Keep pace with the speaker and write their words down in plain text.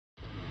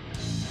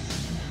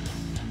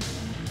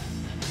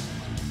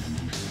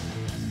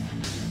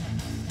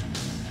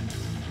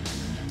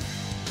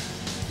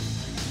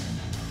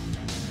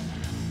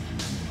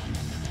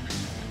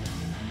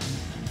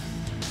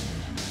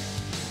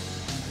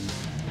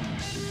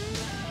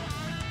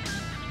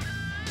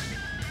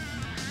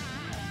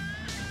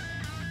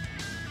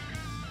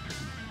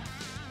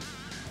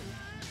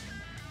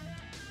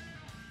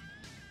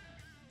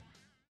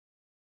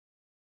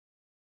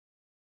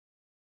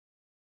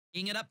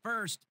Picking it up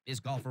first is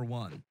golfer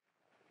 1.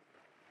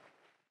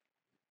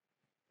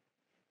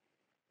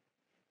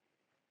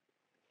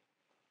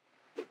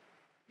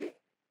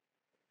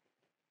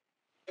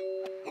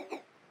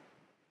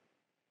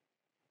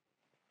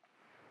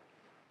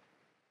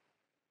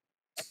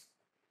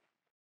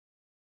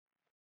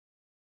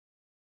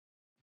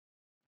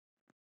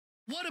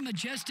 What a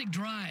majestic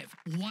drive.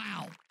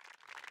 Wow.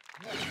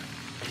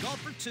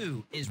 Golfer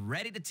 2 is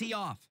ready to tee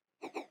off.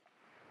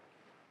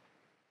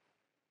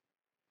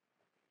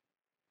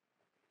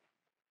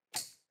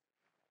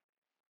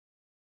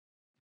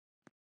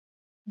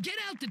 Get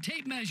out the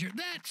tape measure.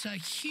 That's a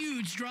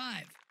huge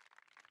drive.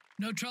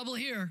 No trouble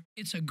here.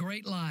 It's a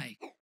great lie.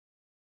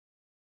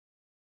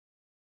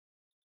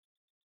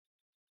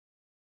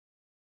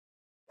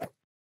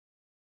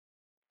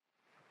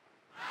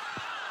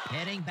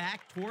 Heading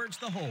back towards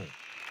the hole.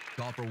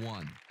 Golfer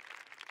 1.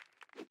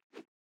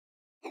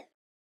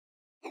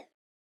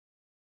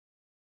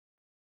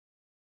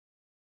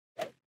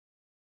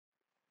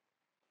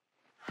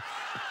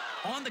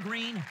 On the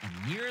green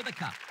and near the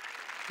cup.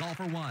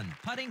 Golfer 1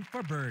 putting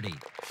for birdie.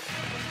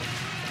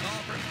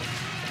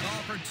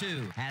 Golfer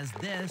 2 has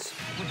this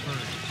for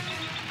birdie.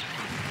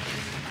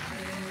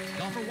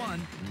 Golfer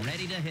 1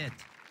 ready to hit.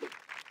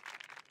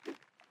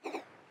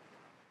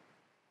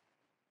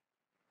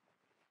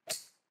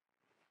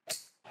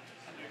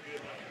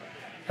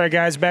 All right,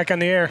 guys, back on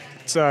the air.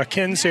 It's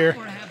Kins here.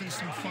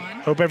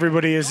 Hope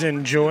everybody is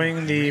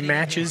enjoying the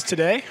matches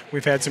today.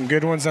 We've had some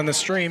good ones on the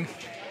stream.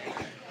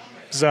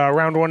 It's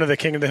round 1 of the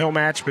King of the Hill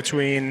match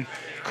between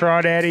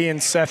Crawdaddy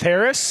and Seth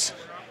Harris.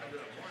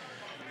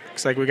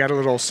 Looks like we got a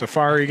little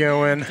safari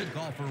going.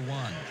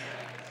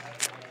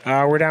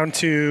 We're down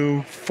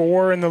to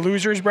 4 in the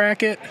losers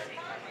bracket.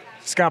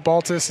 Scott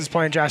Baltus is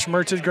playing Josh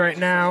Mertzig right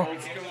now.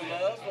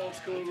 Old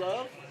school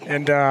love.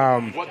 And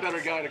what better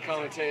guy to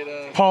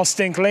commentate? Paul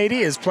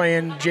Stinklady is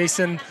playing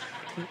Jason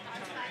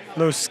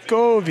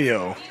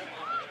Loscavio.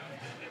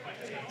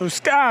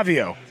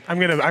 I'm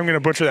gonna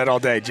butcher that all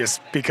day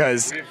just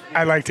because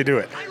I like to do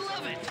it.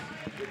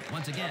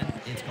 Once again,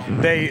 it's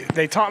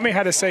They taught me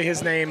how to say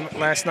his name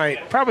last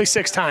night, probably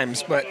 6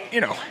 times, but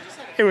you know,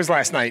 it was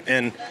last night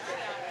and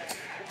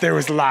there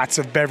was lots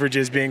of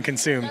beverages being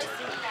consumed.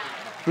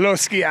 Lo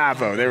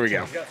Schiavo, there we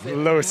go.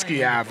 Lo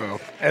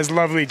Schiavo. As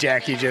lovely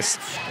Jackie just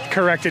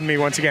corrected me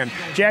once again.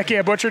 Jackie,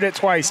 I butchered it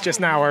twice just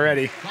now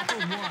already.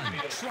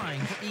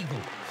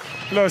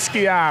 Lo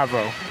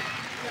Schiavo.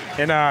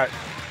 And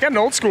got an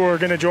old schooler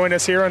going to join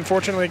us here.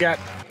 Unfortunately got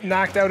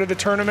knocked out of the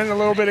tournament a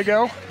little bit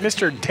ago.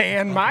 Mr.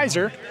 Dan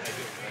Miser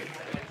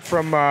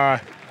from, well,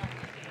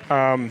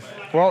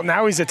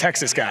 now he's a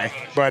Texas guy,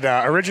 but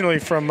originally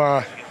from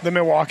the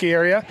Milwaukee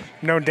area.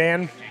 Known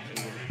Dan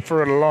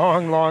for a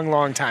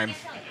long time.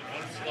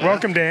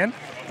 Welcome, Dan.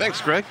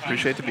 Thanks, Greg.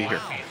 Appreciate to be here.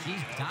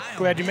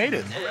 Glad you made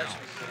it.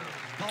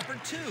 Golfer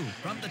 2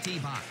 from the tee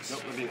box.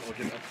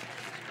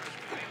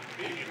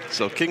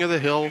 So, King of the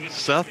Hill,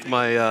 Seth,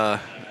 my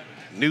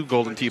new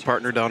Golden Tee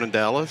partner down in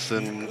Dallas,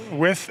 and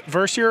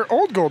versus your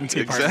old Golden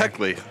Tee partner.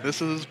 Exactly.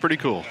 This is pretty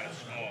cool.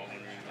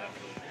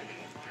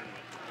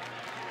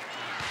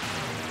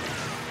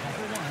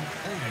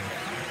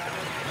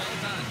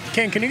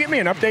 Ken, can you get me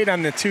an update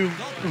on the 2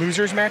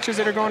 losers matches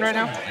that are going right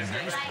now?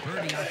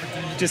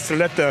 Just to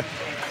let the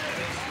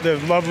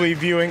lovely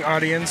viewing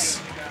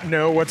audience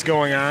know what's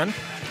going on.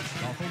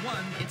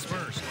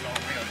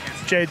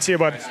 Jade, see you,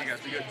 bud.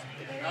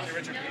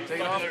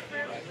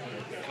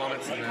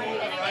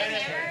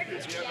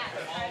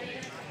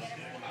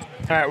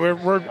 All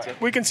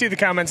right, we can see the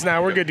comments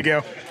now. We're good to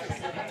go.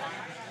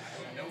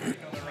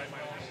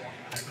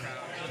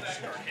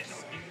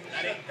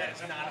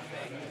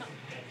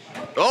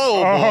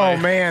 Oh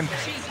man.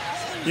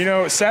 You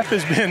know, Seth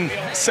has been.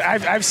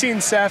 I've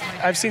seen Seth.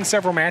 I've seen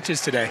several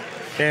matches today,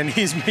 and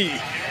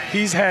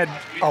he's had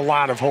a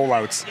lot of hole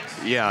outs.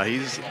 Yeah,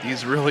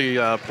 he's really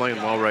playing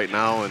well right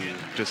now and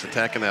just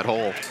attacking that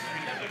hole.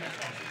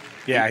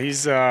 Yeah,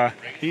 he's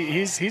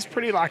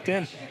pretty locked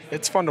in.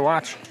 It's fun to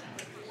watch.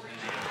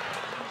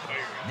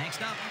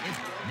 Next up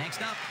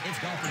is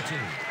golfer 2.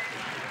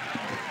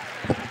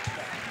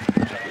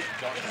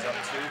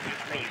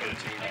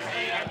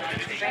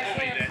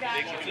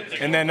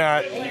 And then,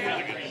 all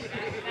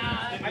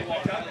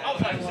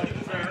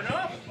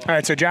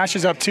right, so Josh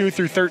is up 2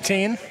 through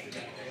 13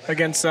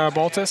 against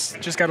Baltus.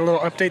 Just got a little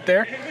update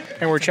there.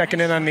 And we're checking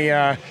in on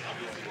the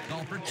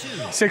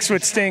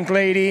 6-foot stink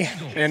lady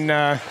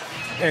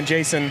and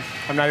Jason.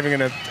 I'm not even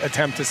going to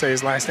attempt to say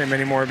his last name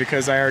anymore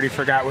because I already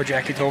forgot what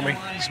Jackie told me.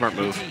 Smart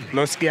move.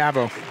 Lo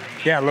Schiavo.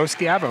 Yeah, Lo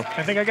Schiavo.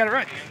 I think I got it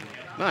right.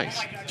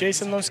 Nice.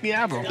 Jason Lo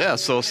Schiavo. Yeah,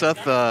 so Seth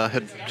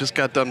had just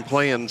got done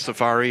playing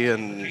Safari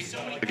and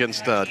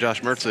against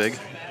Josh Mertzig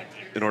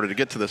in order to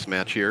get to this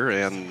match here,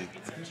 and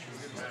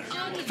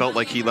felt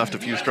like he left a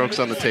few strokes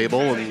on the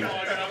table and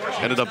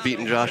ended up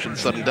beating Josh in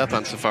sudden death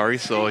on Safari,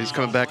 so he's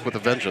coming back with a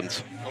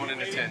vengeance. Going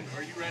into 10.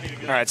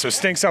 All right, so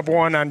stinks up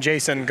 1 on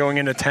Jason, going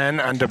into 10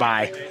 on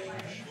Dubai.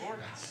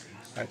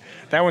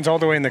 That one's all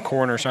the way in the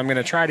corner, so I'm going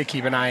to try to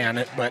keep an eye on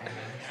it, but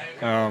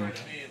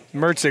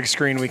Mertzig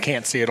screen, we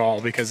can't see it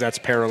all because that's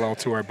parallel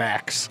to our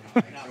backs.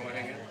 Over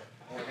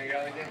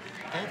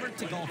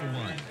to golfer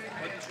 1.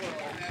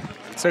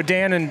 So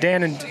Dan,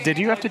 did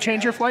you have to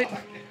change your flight?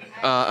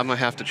 I'm going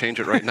to have to change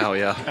it right now,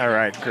 yeah. All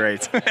right,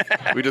 great.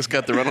 We just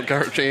got the rental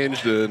car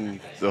changed, and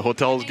the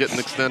hotel's getting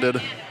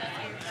extended.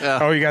 Yeah.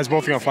 Oh, you guys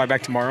both going to fly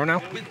back tomorrow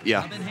now?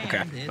 Yeah.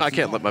 Okay. I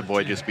can't let my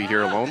boy just be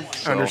here alone.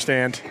 So.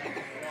 Understand.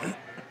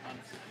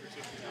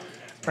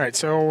 All right,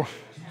 so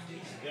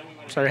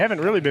I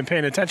haven't really been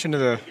paying attention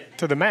to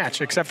the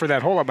match except for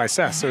that hole up by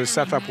Seth. So is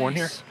Seth up 1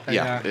 here?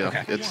 Yeah, yeah.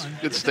 Okay.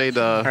 It stayed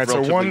All right, so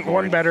relatively one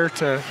boring. better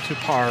to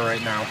par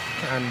right now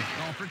on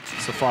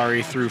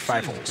Safari through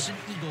 5 holes.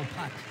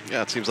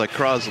 Yeah, it seems like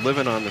Craw's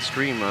living on the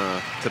stream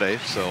today,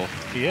 so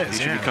He is,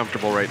 should yeah. be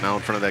comfortable right now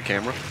in front of that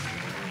camera.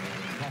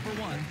 Golfer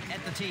 1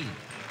 at the tee.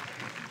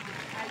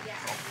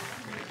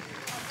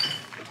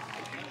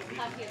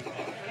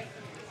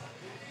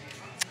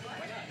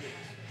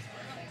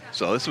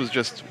 So this was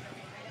just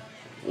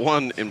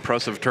one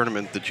impressive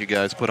tournament that you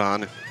guys put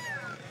on.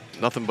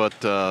 Nothing but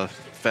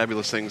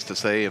fabulous things to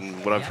say,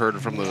 and what I've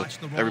heard from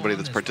everybody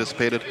that's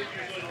participated,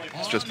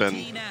 it's just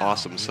been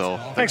awesome. So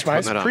Thanks, for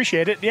Miles. putting that on.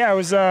 Appreciate it. Yeah, it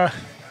was a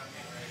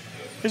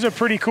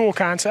pretty cool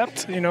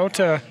concept, you know,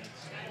 to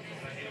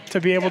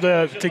be able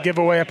to give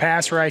away a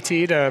pass for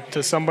IT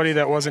to somebody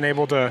that wasn't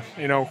able to,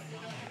 you know,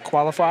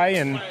 qualify,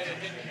 and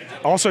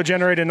also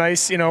generate a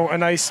nice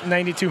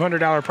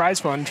 $9,200 prize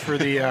fund for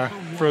the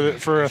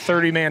for a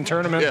 30-man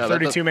tournament, Yeah,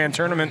 32-man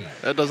tournament.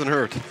 That doesn't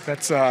hurt.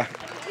 That's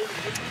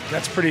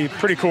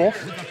pretty cool.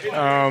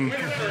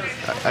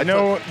 I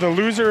know the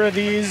loser of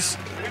these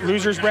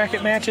losers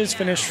bracket matches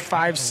finished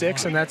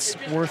 5-6, and that's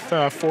worth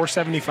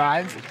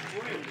 $475.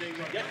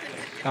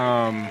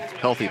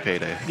 Healthy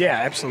payday. Yeah,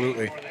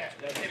 absolutely.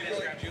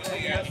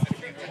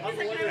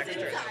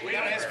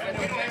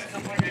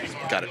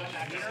 Got it.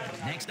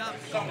 Next up,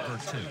 golfer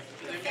 2.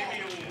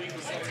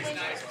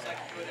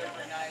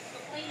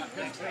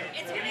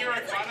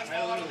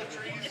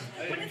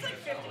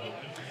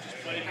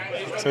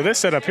 So this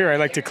setup here, I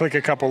like to click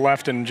a couple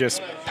left and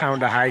just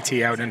pound a high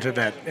tee out into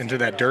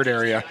that dirt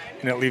area,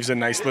 and it leaves a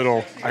nice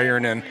little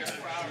iron in.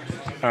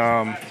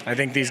 I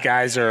think these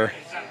guys are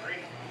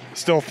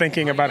still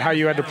thinking about how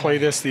you had to play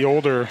this the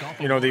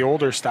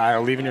older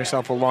style, leaving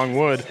yourself a long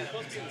wood.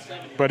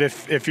 But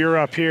if you're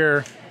up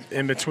here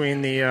in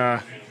between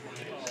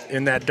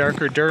in that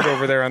darker dirt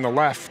over there on the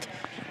left,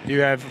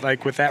 you have,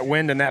 like, with that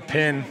wind and that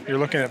pin, you're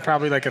looking at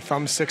probably like a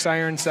thumb 6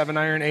 iron, 7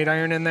 iron, 8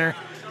 iron in there.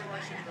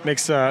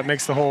 Makes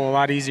the hole a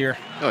lot easier.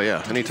 Oh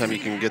yeah, anytime you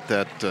can get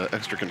that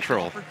extra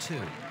control. Golfer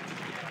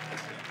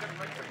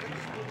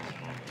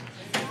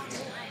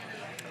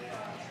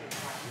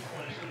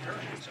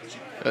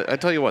 2. I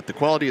tell you what, the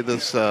quality of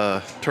this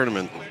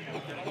tournament,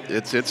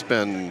 it's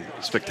been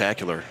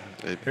spectacular.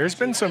 There's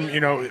been some,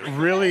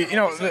 really,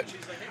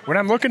 when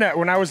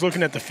I was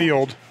looking at the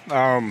field,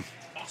 I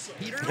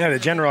had a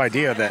general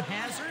idea that,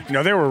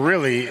 there were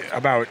really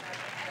about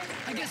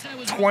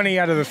 20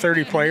 out of the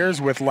 30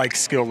 players with like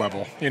skill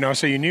level,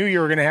 so you knew you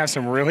were going to have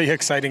some really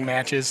exciting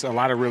matches, a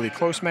lot of really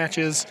close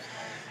matches,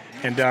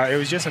 and it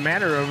was just a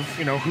matter of,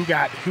 who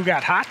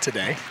got hot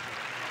today.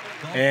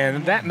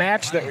 And that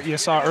match that you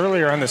saw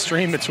earlier on the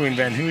stream between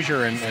Van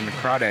Hoosier and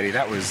Crawdaddy,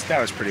 that was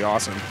pretty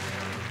awesome.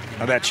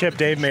 That chip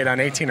Dave made on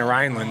 18 of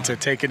Rhineland to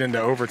take it into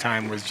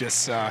overtime was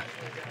just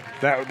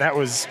that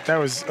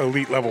was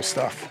elite level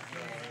stuff.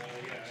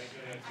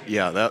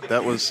 Yeah,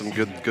 that was some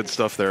good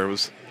stuff there. It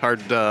was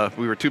hard.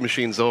 We were 2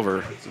 machines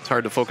over. It's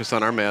hard to focus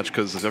on our match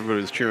because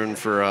everybody was cheering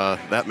for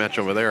that match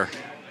over there.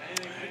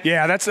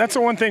 Yeah, that's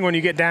the one thing when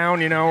you get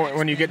down.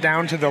 When you get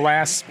down to the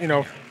last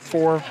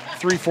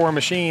 4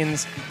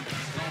 machines,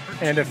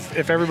 and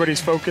if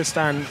everybody's focused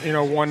on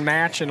one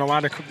match, and a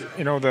lot of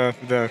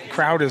the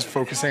crowd is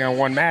focusing on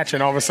one match,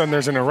 and all of a sudden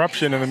there's an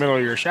eruption in the middle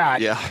of your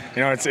shot. Yeah.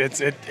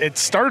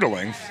 It's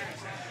startling,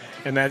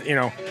 and that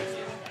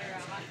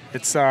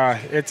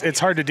it's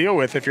hard to deal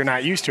with if you're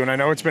not used to. And I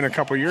know it's been a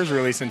couple years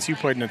really since you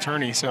played an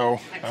attorney,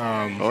 so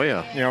oh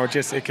yeah,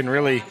 it can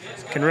really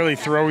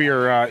throw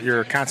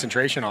your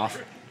concentration off.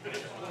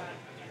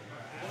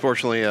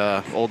 Fortunately,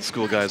 old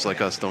school guys like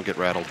us don't get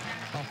rattled.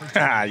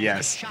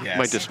 Yes.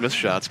 Might dismiss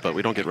shots, but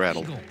we don't get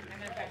rattled.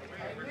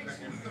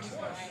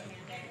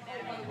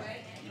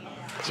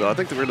 So I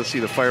think that we're going to see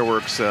the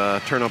fireworks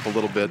turn up a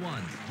little bit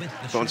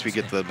once we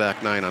get to the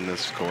back 9 on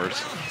this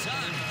course.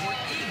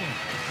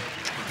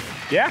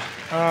 Yeah,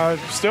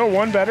 still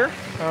one better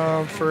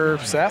for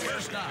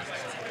Seth.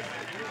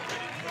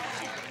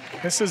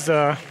 This is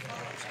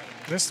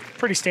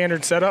pretty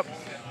standard setup.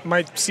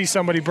 Might see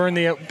somebody burn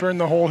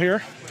the hole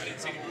here.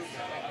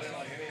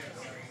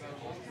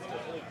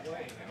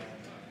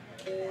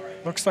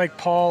 Looks like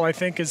Paul, I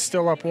think, is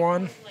still up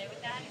 1.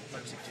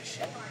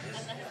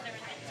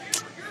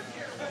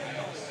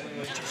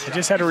 I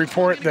just had a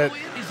report that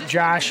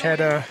Josh had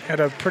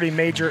a pretty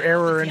major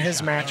error in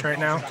his match right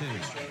now.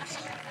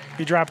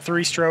 He dropped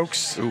 3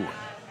 strokes. Ooh.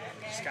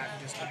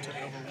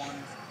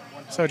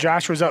 So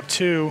Josh was up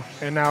 2,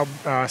 and now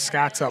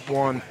Scott's up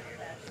 1.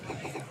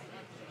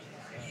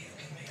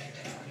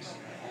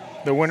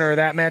 The winner of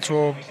that match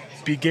will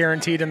be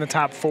guaranteed in the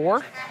top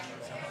 4.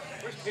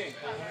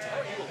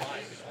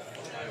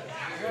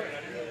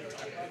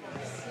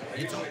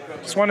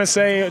 Just want to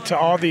say to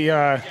all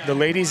the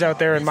ladies out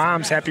there and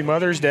moms, happy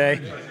Mother's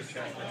Day.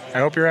 I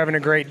hope you're having a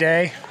great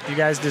day. You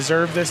guys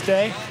deserve this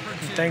day.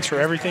 And thanks for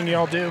everything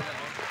y'all do.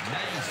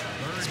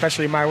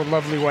 Especially my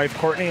lovely wife,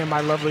 Courtney, and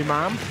my lovely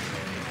mom.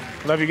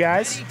 Love you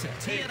guys.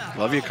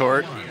 Love you,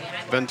 Court.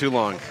 Been too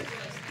long.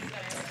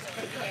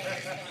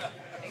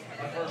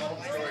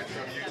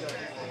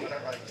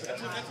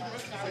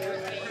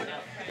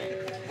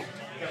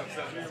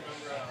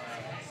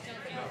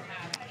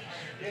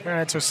 All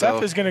right, so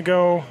Seth is going to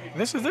go.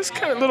 This is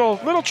kind of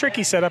little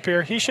tricky setup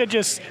here. He should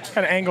just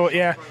kind of angle it.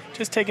 Yeah,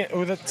 just take it.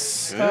 Oh,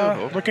 that's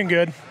looking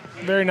good.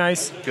 Very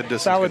nice. Good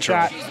distance Solid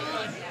control. shot.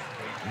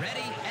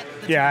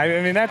 Yeah,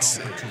 I mean, that's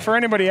for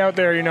anybody out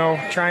there,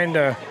 trying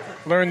to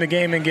learn the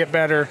game and get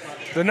better.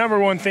 The number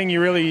one thing you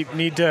really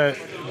need to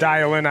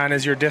dial in on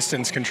is your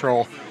distance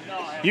control.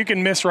 You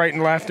can miss right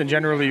and left, and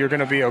generally you're going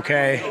to be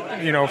okay,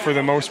 for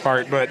the most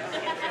part. But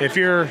if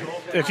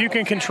you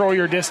can control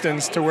your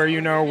distance to where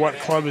you know what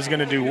club is going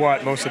to do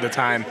what most of the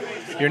time,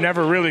 you're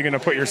never really going to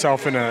put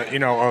yourself in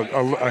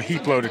a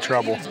heap load of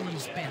trouble.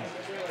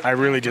 I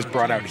really just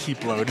brought out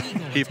heap load.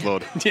 Heap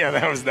load. Yeah,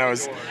 that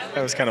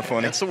was kind of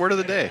funny. That's the word of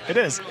the day. It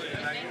is.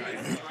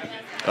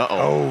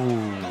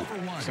 Uh-oh.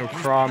 So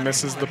Craw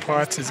misses the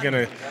putt. He's going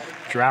to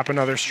drop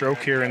another stroke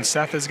here, and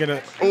Seth is going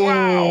to.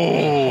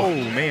 Oh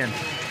man.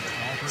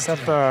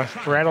 Seth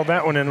rattled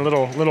that one in. A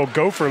little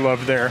gopher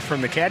love there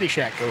from the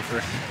Caddyshack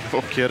gopher.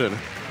 No kidding.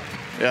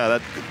 Yeah,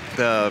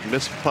 that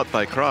missed putt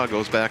by Craw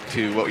goes back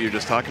to what you were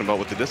just talking about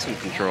with the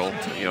distance control.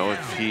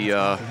 If he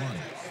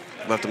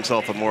left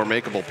himself a more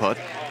makeable putt,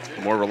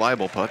 a more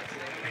reliable putt.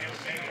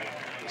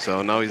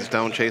 So now he's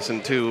down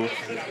chasing 2.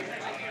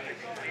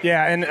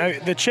 Yeah,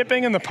 and the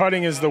chipping and the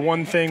putting is the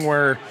one thing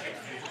where,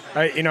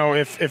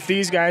 if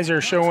these guys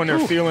are showing or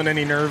feeling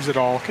any nerves at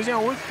all, because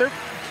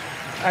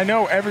I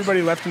know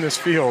everybody left in this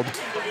field,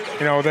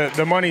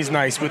 the money's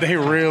nice, but they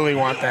really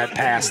want that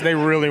pass. They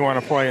really want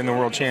to play in the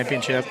World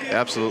Championship.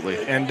 Absolutely.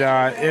 And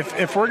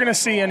if we're going to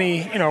see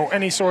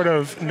any sort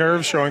of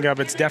nerves showing up,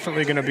 it's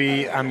definitely going to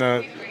be on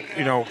the,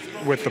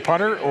 with the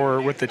putter or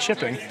with the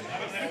chipping,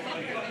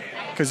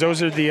 because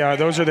those are the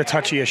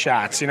touchiest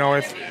shots.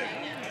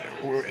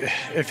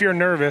 If you're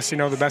nervous,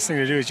 the best thing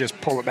to do is just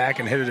pull it back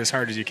and hit it as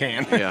hard as you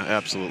can. Yeah,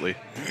 absolutely.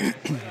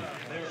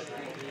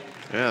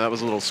 Yeah, that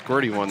was a little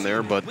squirty one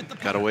there, but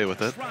got away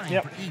with it.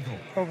 Yep.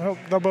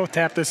 They'll both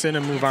tap this in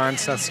and move on.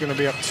 Seth's going to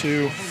be up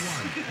 2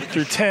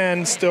 through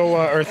 10, still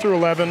or through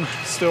 11,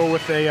 still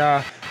with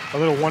a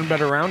little one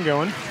better round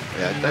going.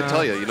 Yeah, I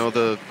tell you,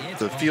 the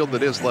field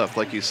that is left,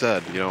 like you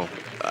said,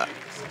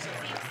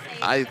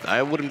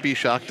 I wouldn't be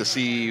shocked to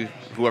see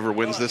whoever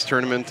wins this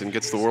tournament and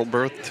gets the world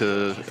berth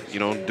to,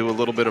 do a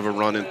little bit of a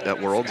run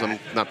at Worlds. I'm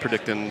not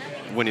predicting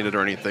winning it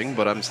or anything,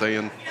 but I'm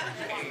saying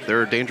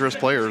they're dangerous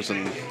players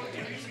and,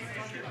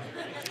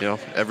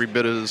 every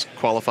bit as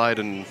qualified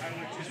and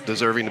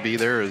deserving to be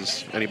there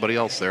as anybody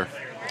else there.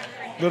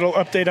 Little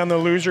update on the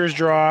losers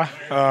draw.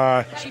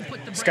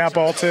 Scott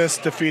Baltus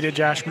defeated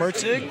Josh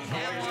Mertzig.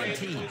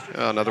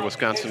 Another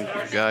Wisconsin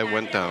guy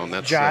went down.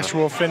 That's Josh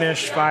will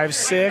finish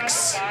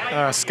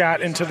 5-6.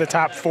 Scott into the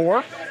top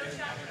 4.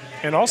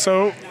 And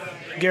also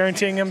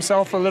guaranteeing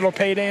himself a little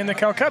payday in the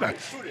Calcutta.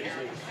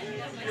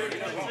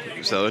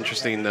 So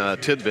interesting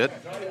tidbit.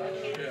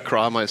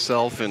 Craw,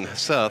 myself, and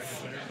Seth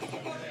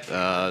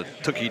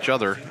took each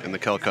other in the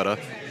Calcutta.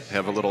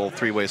 Have a little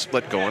 3-way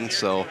split going.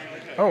 So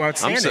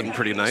outstanding. I'm sitting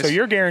pretty nice. So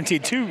you're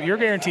guaranteed 2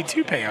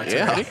 payouts.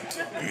 Yeah. Already.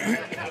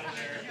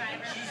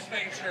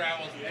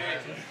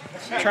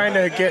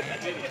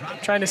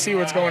 trying to see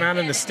what's going on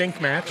in the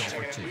stink match.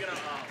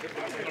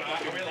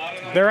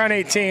 They're on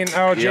 18.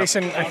 Oh,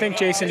 Jason, I think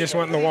Jason just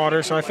went in the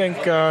water, so I think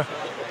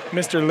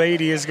Mr.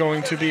 Lady is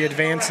going to be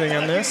advancing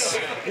on this.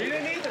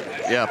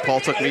 Yeah, Paul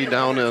took me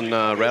down in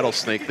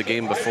Rattlesnake the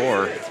game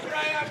before.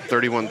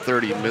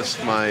 31-30,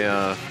 missed my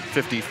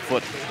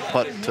 50-foot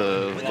putt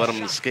to let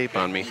him escape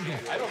on me.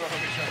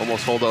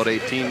 Almost hold out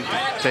 18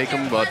 to take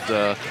him,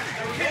 but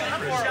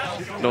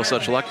no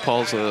such luck.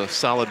 Paul's a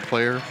solid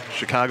player,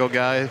 Chicago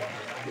guy,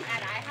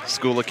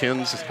 School of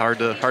Kins. Hard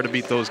to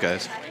beat those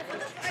guys.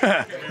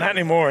 Not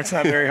anymore. It's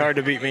not very hard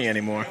to beat me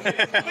anymore.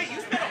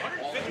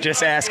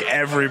 Just ask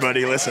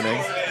everybody listening.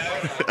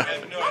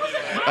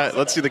 All right,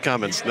 let's see the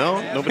comments.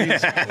 No,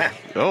 nobody's.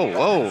 Oh,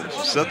 whoa.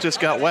 Seth just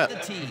got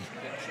wet.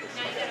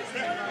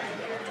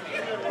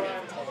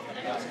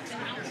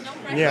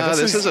 Yeah,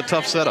 this is a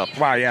tough setup.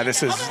 Wow, yeah,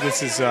 this is.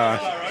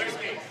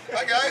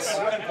 Hi guys,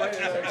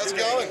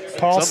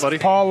 how's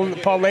it going?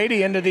 Paul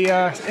Lady into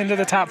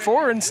the top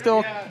 4 and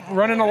still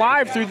running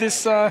alive through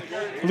this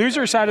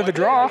loser side of the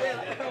draw.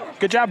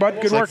 Good job,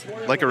 bud. Good work.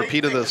 Like a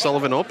repeat of the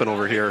Sullivan Open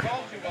over here.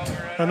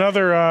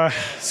 Another,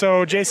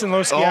 so Jason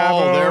Loschiavo.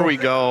 Oh, there we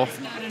go.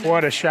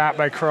 What a shot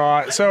by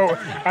Craw. So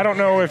I don't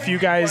know if you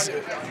guys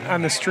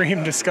on the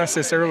stream discussed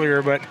this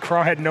earlier, but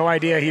Craw had no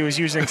idea he was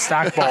using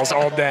stock balls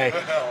all day.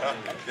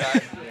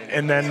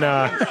 And then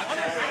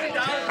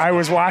I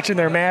was watching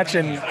their match,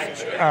 and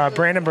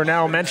Brandon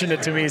Burnell mentioned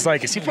it to me. He's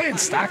like, is he playing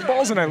stock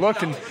balls? And I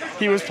looked, and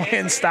he was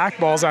playing stock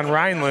balls on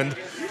Rhineland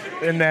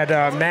in that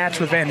match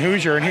with Van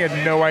Hoosier, and he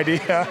had no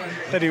idea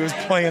that he was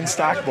playing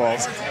stock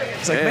balls.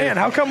 He's like, man,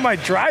 how come my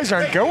drives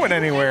aren't going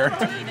anywhere?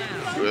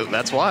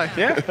 That's why.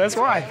 Yeah, that's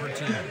why.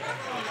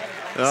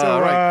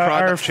 All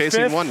right, Crod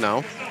chasing one now.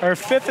 Our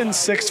 5th and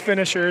 6th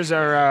finishers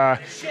are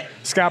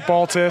Scott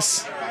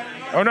Baltus.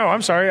 Oh, no,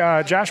 I'm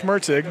sorry, Josh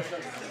Mertzig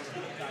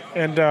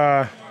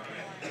and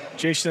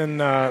Jason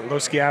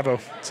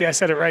Loschiavo. See, I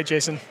said it right,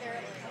 Jason.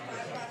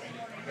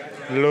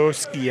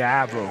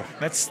 Loschiavo.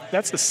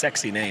 That's a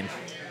sexy name.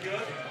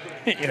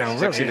 You know,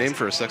 sexy really name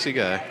for a sexy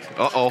guy.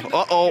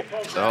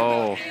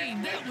 Oh.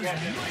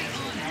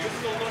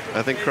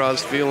 I think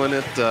Craw's feeling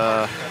it.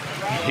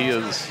 He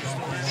is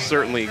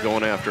certainly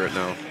going after it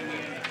now.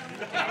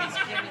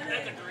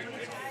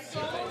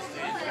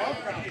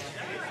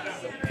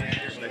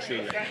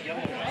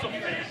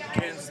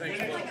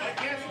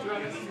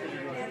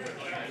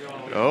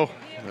 Oh,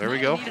 there we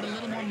go. Needed a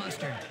little more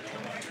mustard.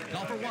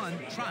 Golfer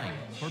 1 trying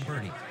for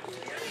birdie.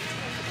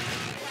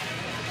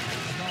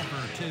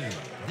 Golfer 2,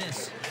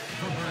 this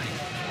for birdie.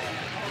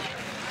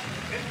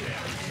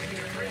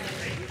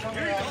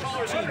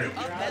 Golfer 2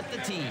 up at the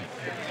tee.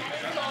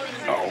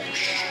 Oh,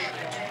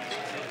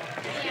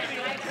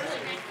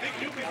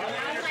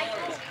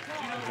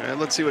 All right,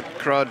 let's see what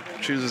Crod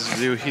chooses to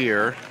do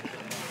here.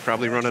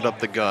 Probably run it up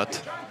the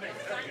gut.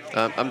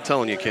 I'm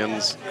telling you,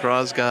 Kins,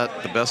 Craw's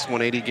got the best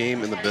 180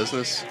 game in the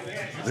business.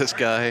 This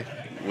guy,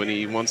 when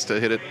he wants to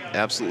hit it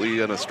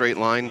absolutely in a straight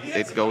line,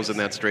 it goes in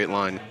that straight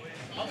line.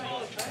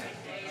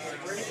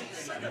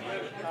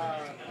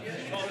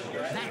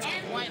 That's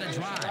quite a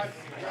drive.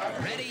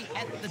 Ready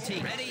at the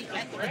tee. Ready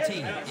at the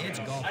tee. It's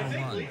golfer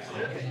 1.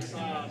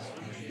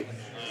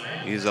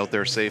 He's out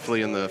there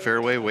safely in the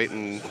fairway,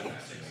 waiting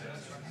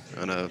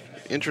on a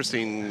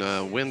interesting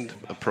wind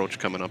approach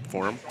coming up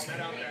for him.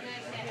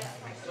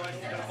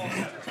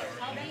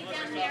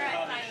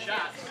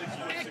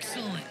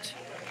 Excellent.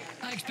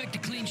 I expect a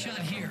clean shot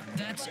here.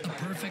 That's a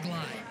perfect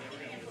lie.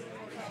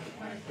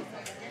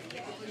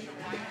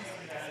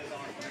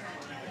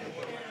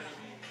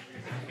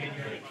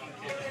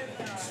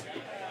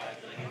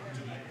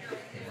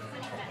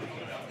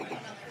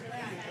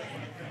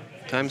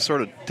 Time's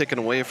sort of ticking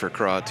away for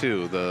Craw,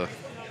 too. This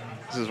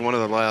is one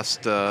of the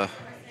last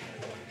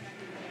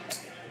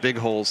big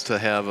holes to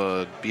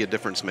have be a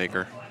difference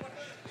maker.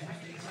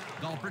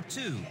 Golfer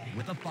 2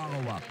 with a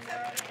follow-up.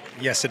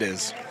 Yes, it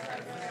is.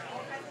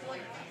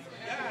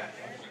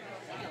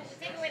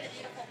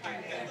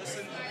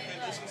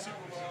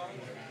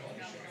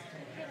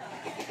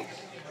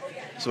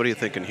 So what are you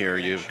thinking here?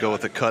 You go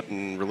with a cut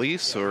and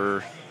release,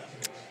 or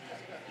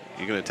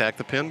you going to attack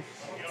the pin?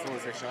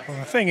 Well,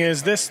 the thing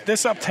is,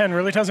 this up 10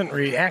 really doesn't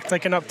react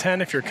like an up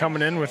 10 if you're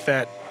coming in with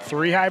that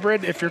 3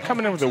 hybrid. If you're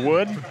coming in with a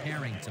wood,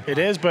 it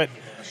is, but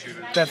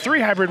that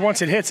 3 hybrid,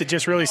 once it hits, it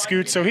just really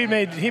scoots. So he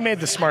made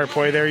the smart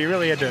play there. You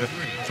really had to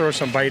throw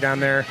some bite on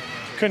there.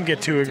 Couldn't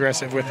get too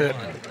aggressive with it.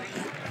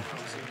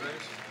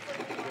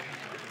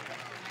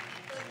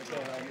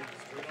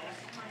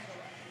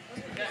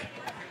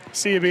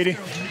 See you, Beatty.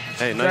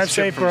 Hey, Drive nice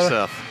chip safe, from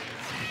brother.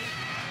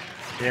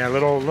 Seth. Yeah,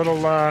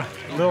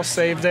 little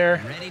save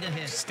there.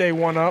 Stay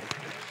 1 up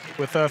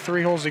with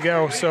 3 holes to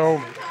go.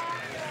 So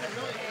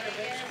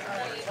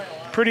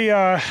pretty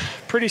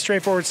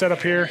straightforward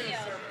setup here.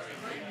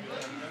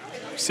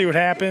 See what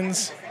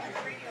happens.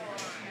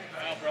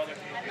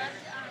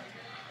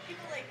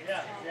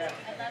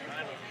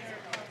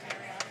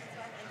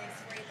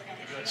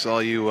 So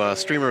all you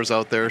streamers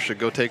out there should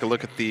go take a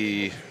look at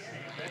the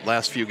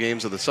last few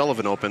games of the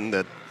Sullivan Open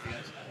that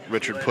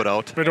Richard put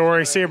out.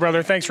 Midori, see you,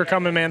 brother. Thanks for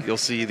coming, man. You'll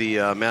see the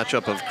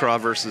matchup of Craw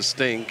versus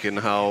Stink and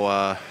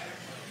how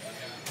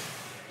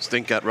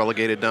Stink got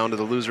relegated down to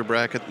the loser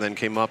bracket and then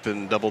came up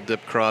and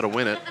double-dipped Craw to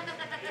win it.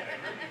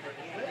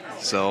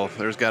 So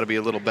there's got to be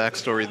a little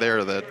backstory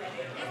there that,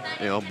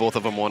 you know, both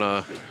of them want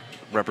to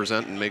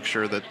represent and make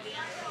sure that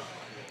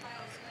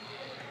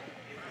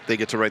they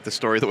get to write the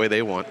story the way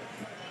they want.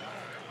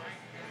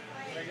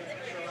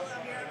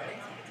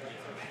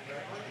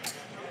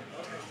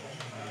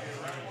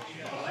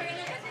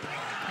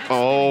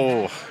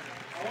 Oh,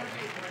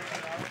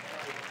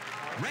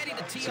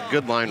 it's a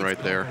good line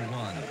right there.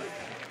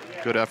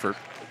 Good effort.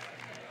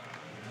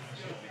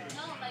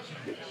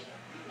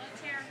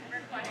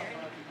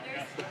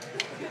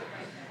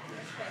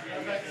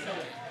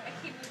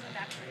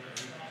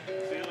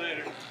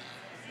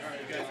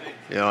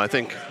 You know, I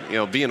think, you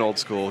know, being old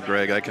school,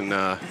 Greg, I can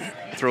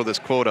throw this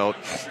quote out,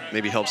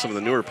 maybe help some of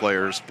the newer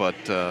players, but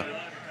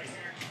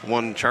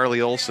one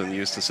Charlie Olson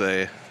used to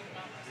say, it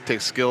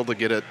takes skill to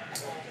get it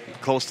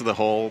close to the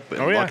hole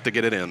and luck to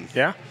get it in.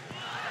 Yeah.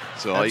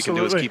 So all you can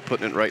do is keep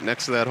putting it right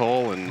next to that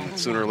hole, and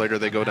sooner or later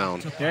they go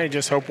down. Yeah, you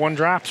just hope one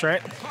drops, right?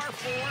 Par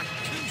 4,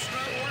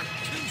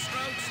 2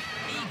 strokes,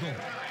 eagle.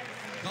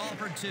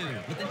 Golfer 2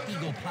 with an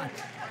eagle putt.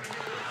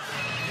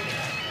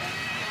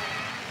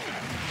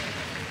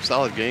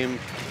 Solid game,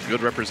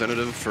 good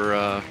representative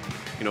for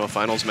you know, a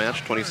finals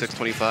match,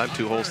 26-25,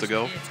 2 holes to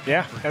go.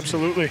 Yeah,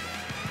 absolutely.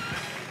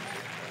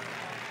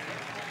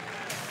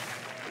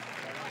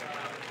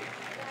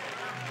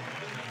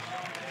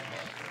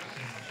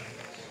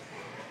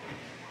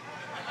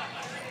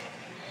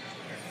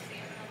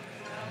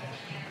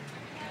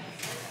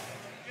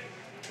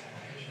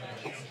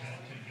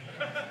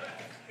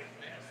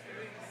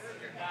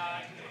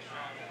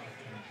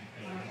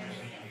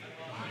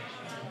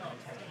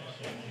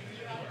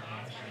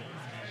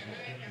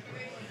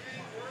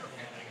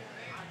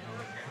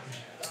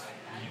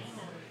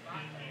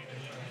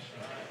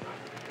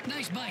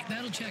 Nice bite.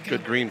 That'll check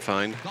Good out. green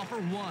find. Golfer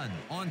 1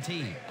 on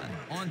tee.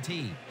 On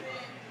tee.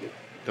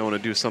 Don't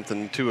want to do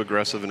something too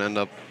aggressive and end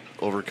up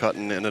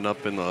overcutting, ending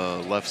up in the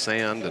left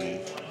sand, and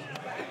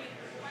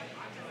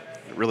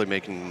really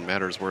making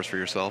matters worse for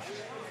yourself.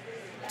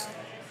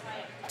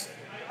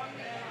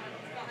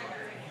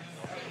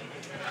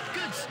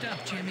 Good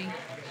stuff, Jimmy.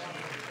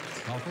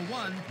 Golfer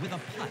 1 with a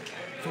putt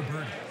for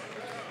birdie.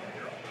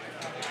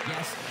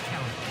 Yes,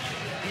 count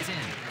is in.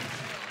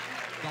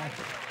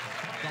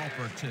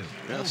 Golfer 2.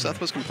 Yeah, Seth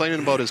was complaining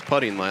about his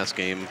putting last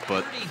game,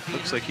 but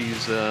looks like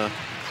he's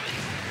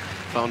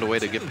found a way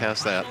to get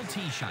past that.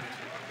 Tee shot.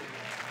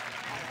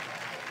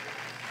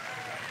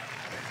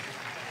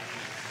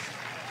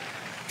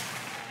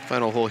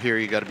 Final hole here,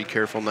 you got to be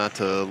careful not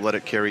to let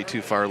it carry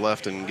too far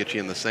left and get you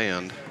in the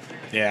sand.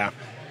 Yeah.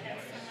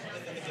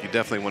 You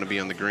definitely want to be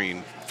on the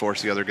green.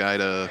 Force the other guy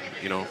to,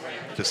 you know,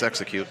 just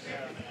execute.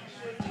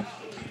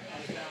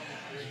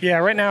 Yeah,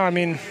 right now, I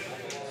mean,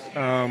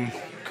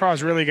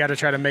 Craw's really got to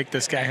try to make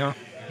this guy, huh?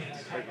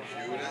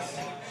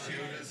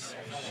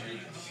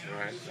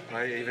 Right.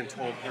 I even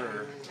told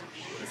her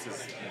this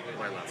is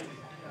my last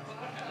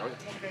one.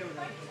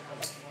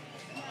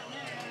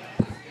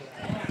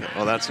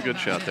 Oh, that's a good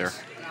shot there.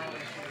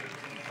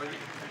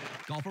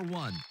 Golfer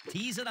 1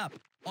 tees it up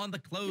on the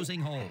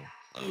closing hole.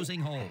 Closing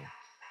hole.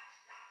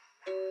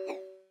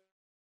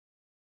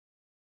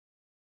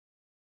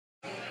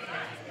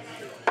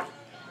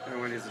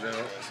 Everyone needs to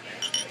know.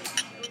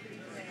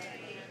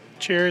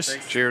 Cheers.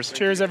 Thanks. Cheers.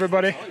 Cheers,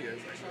 everybody.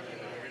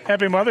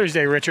 Happy Mother's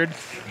Day, Richard.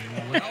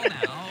 Well, now,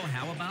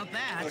 how about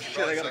that? Oh,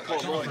 shit, I got a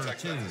call Rolling Golfer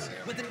 2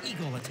 with an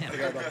eagle attempt.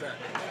 Forgot about that.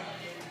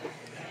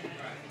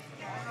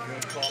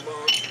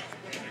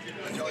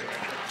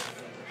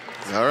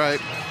 All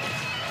right.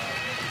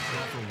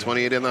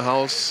 28 in the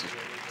house.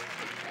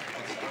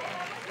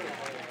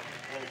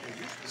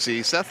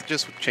 See, Seth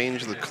just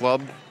changed the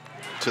club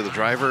to the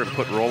driver and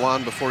put roll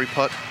on before he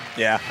putt.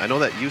 Yeah. I know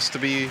that used to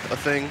be a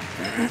thing.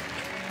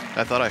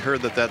 I thought I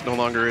heard that that no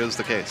longer is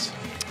the case.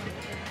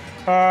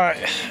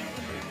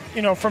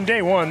 You know, from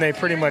day one, they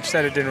pretty much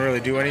said it didn't really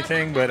do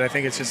anything, but I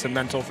think it's just a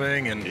mental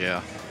thing. And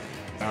Yeah.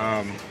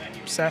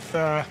 Seth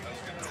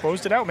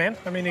closed it out, man.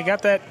 I mean, he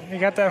got that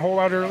hole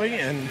out early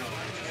and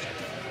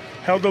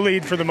held the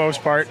lead for the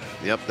most part.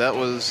 Yep, that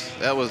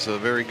was a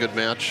very good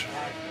match.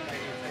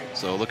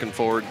 So looking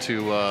forward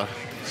to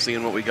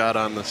seeing what we got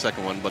on the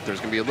second one. But there's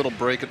going to be a little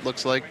break, it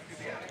looks like,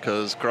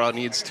 because Craw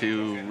needs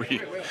to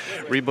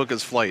rebook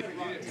his flight.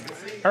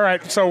 All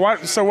right, so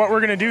what we're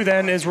gonna do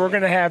then is we're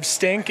gonna have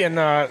Stink and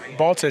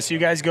Baltus. You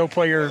guys go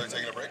play your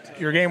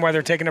game while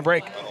they're taking a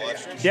break.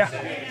 Yeah.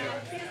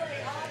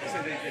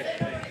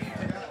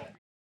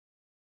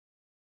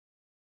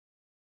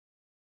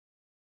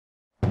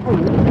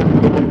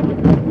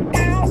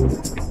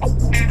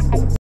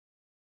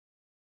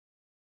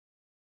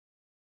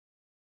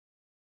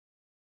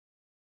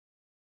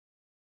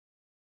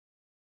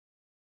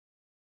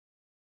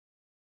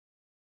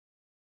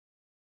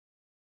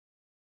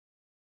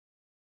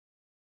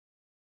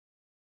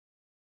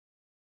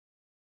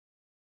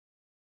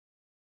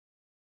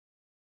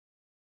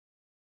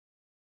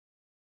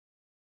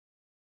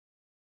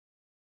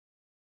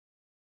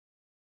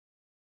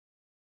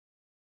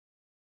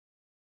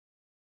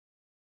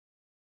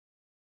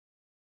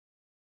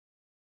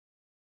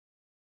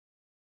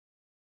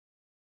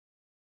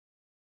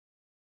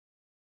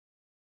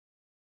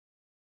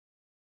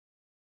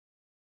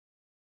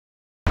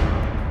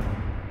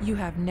 You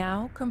have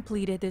now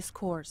completed this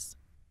course.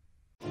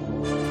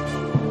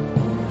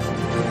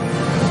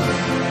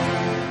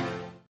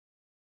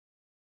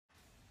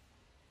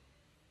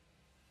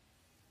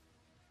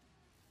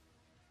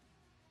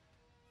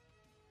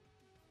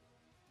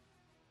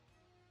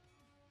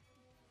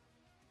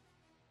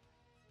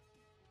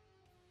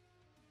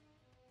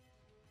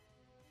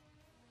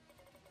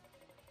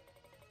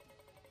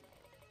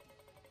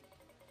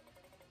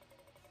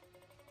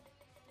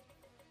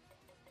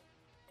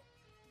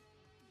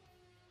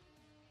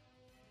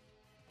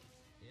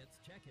 It's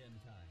check-in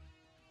time.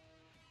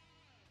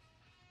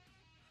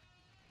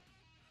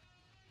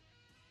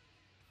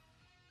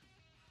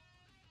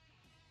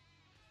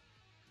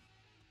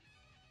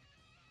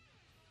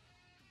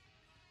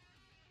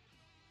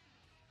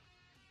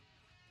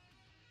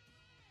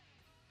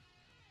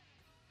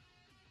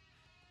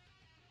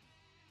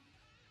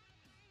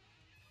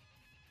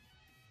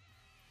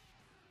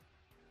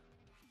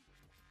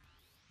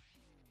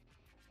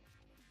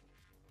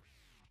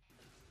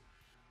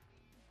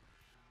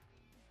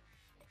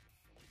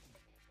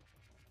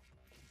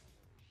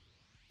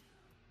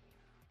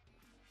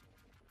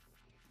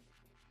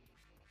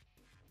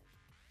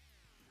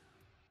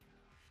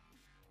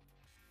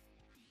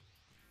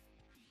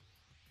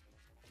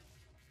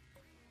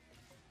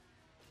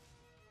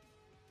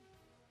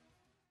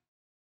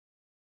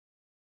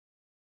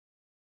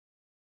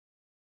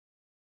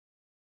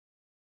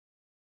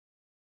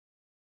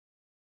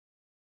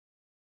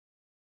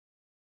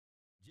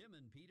 Jim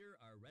and Peter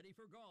are ready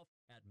for golf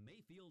at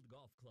Mayfield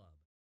Golf Club.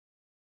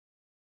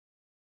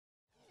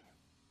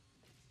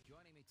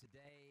 Joining me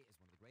today is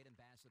one of the great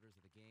ambassadors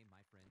of the game,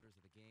 my friend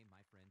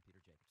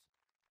Peter Jacobson.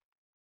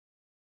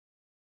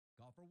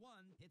 Golfer 1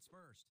 hits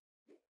first.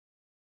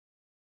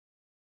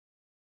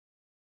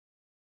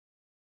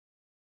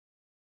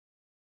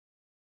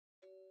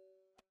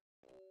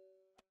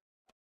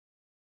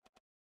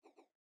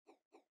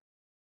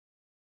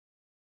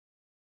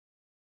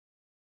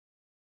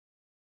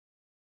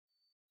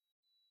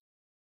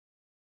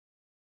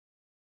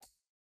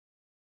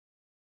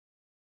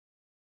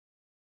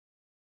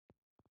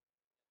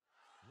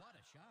 What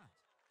a shot.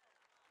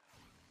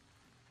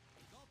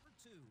 Golfer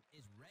 2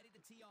 is ready to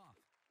tee off.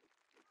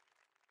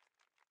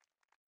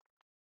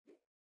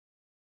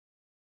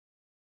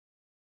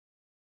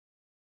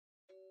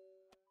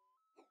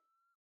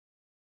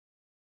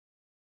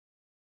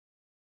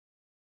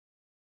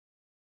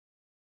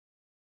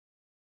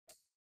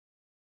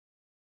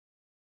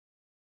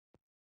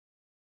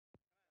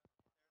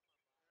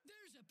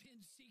 There's a pin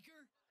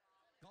seeker.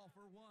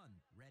 Golfer 1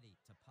 ready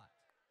to putt.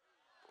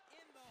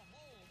 In the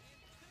hole in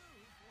 2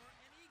 for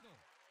an eagle.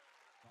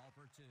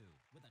 Golfer 2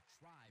 with a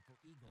try for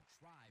eagle,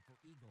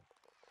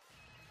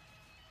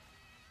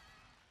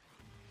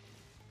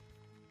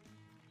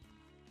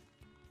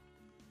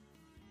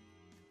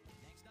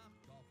 Next up,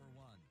 golfer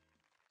 1.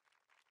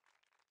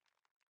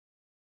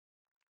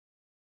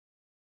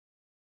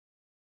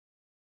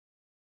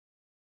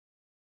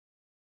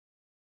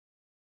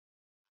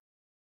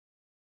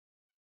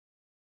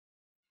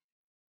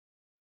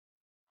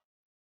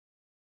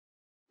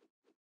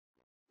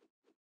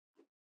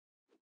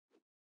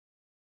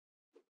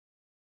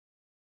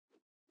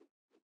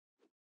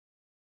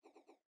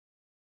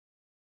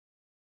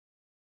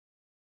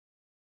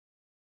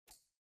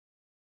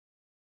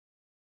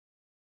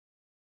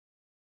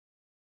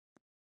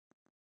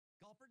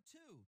 Golfer 2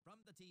 from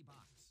the tee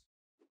box.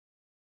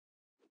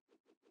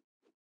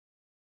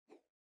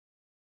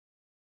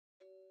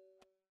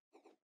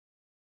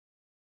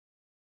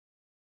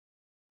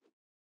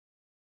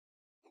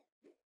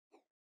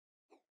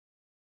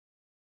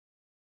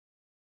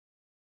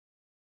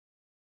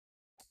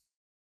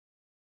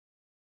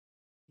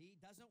 He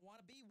doesn't want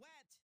to be wet.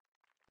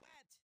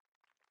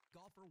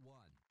 Golfer 1.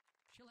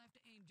 She'll have to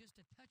aim just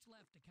a touch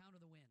left to counter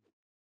the wind.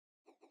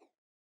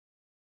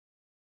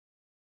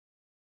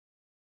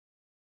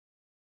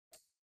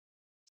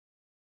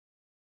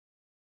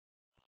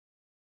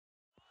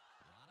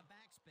 A lot of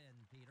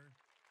backspin, Peter.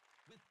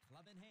 With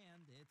club in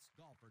hand, it's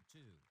golfer 2.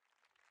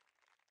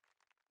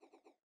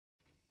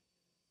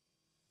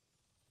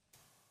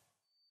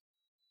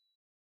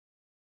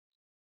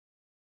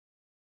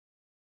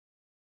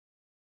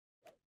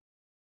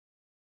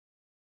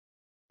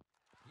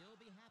 He'll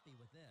be happy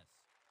with this.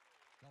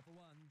 Golfer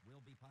 1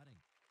 will be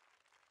putting.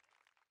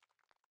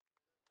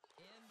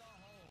 In the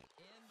hole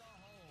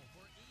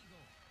for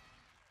eagle.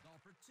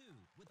 Golfer 2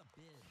 with a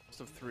bid.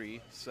 Best of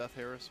 3. Seth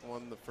Harris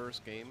won the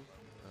first game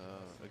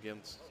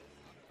against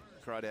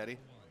Crawdaddy,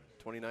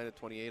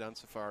 29-28 on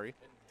Safari.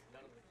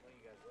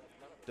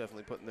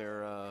 Definitely putting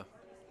their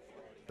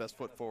best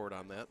foot forward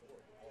on that.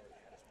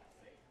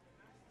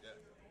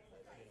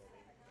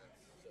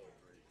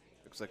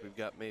 Looks like we've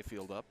got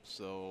Mayfield up,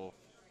 so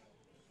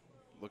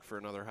look for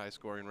another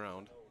high-scoring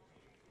round.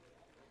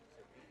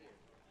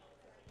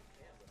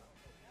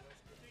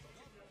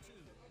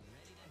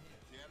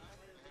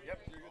 Yep.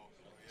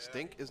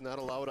 Stink is not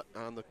allowed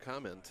on the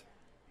comment.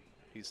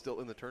 He's still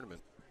in the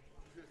tournament.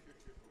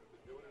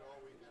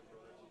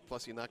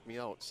 Plus, he knocked me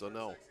out, so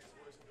no.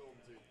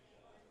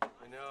 I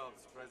know, I'm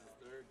surprised it's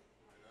third.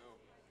 I know.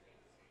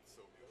 It's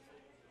so beautiful.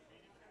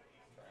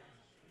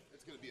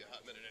 It's going to be a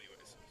hot minute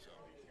anyways, so.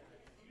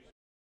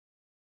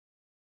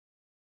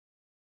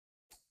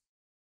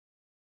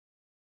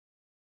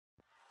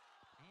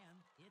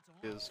 And it's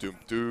on. Is Doom,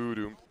 doo,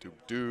 doom, doom,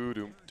 doo,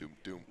 doom, doom,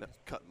 doom. no,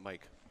 cut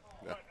Mike.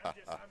 I'm glad it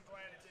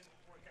didn't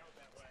work out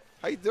that way.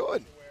 How you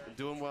doing?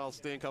 Doing well,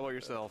 Stink. How about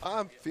yourself?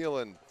 I'm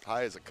feeling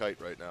high as a kite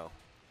right now.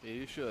 Yeah,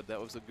 you should.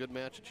 That was a good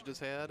match that you just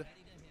had.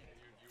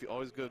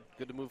 Always good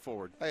to move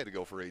forward. I had to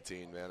go for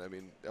 18, man. I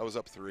mean, I was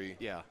up 3.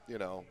 Yeah. You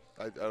know,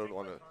 I don't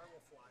want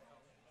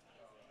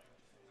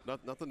to.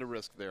 Nothing to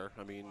risk there.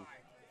 I mean,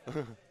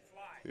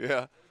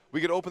 Yeah.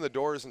 We could open the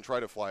doors and try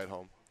to fly it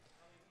home.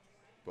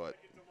 But.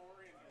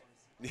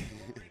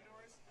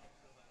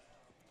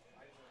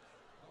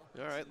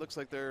 all right. Looks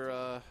like they're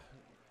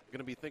going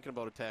to be thinking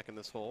about attacking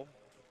this hole.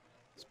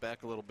 It's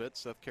back a little bit.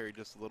 Seth carried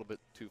just a little bit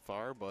too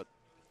far, but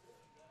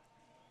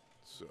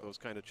So. those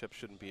kind of chips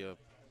shouldn't be a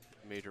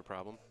major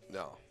problem.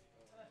 No.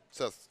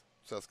 Seth's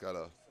got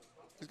a.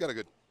 He's got a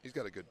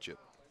good chip.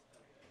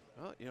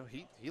 Well, you know,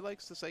 he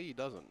likes to say he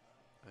doesn't.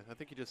 I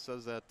think he just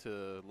says that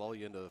to lull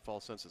you into a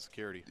false sense of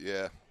security.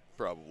 Yeah,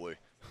 probably.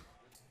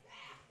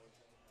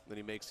 Then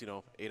he makes,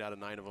 8 out of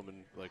 9 of them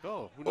and like,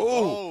 oh, who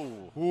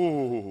Oh!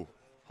 Ooh.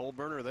 Whole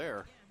burner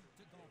there.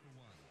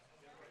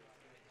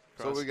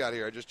 So what we got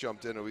here? I just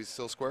jumped in. Are we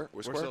still square?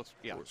 We're square?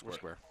 We're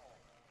square.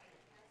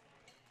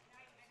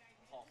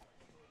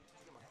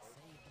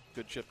 Save the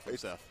Good chip from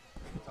Seth.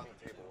 It's on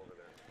the table over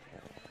there.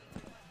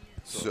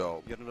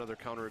 So yet another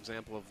counter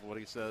example of what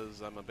he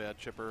says. I'm a bad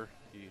chipper.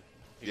 He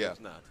is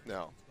not.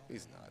 No,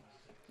 he's not.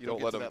 You don't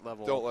get to that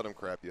level. Don't let him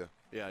crap you.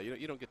 Yeah,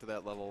 you don't get to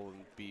that level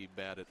and be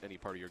bad at any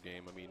part of your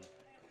game. I mean,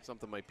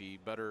 something might be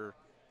better.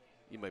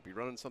 You might be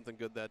running something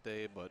good that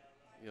day, but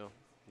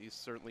he's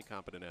certainly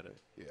competent at it.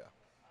 Yeah.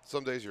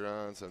 Some days you're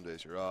on, some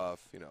days you're off.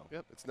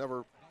 Yep. It's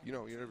never,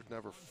 you're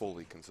never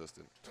fully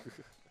consistent.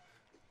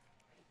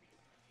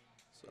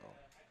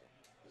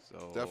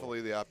 So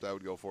definitely the opt I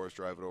would go for is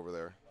drive it over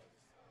there.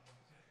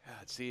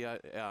 See,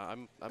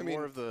 I'm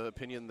more of the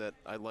opinion that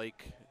I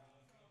like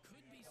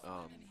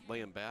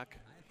laying back,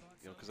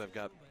 because I've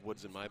got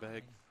woods in my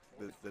bag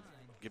that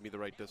give me the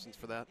right distance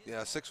for that.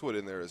 Yeah, 6 wood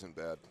in there isn't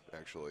bad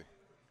actually,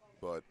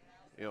 but.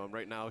 And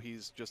right now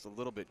he's just a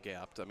little bit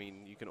gapped. I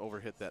mean, you can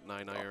overhit that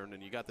 9-iron,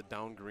 and you got the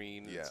down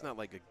green. Yeah. It's not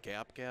like a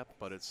gap,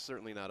 but it's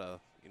certainly not a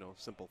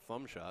simple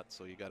thumb shot.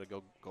 So you got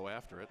to go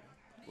after it.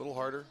 A little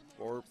harder,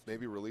 or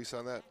maybe release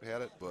on that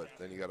had it, but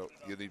then you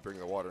need to bring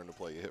the water into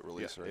play. You hit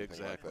release or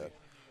anything like that.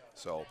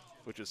 So,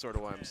 which is sort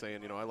of why I'm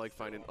saying, I like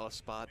finding a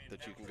spot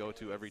that you can go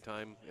to every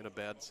time in a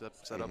bad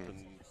setup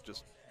and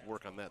just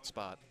work on that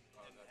spot.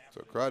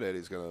 So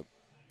Crawdaddy's going to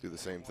do the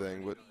same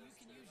thing, but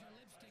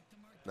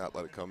not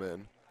let it come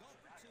in.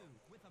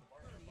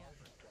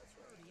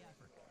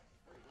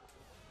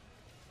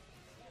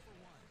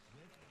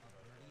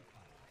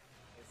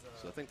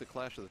 So I think the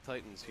clash of the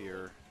Titans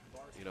here,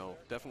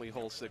 definitely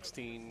hole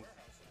 16,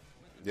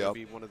 Yep.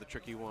 maybe one of the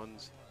tricky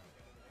ones.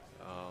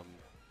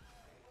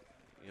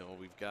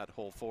 We've got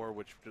hole 4,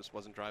 which just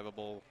wasn't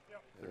drivable.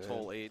 There's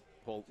hole 8,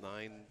 hole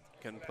 9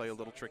 can play a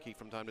little tricky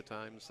from time to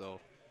time. So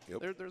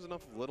there's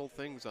enough little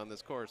things on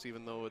this course,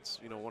 even though it's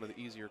one of the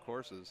easier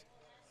courses,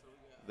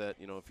 that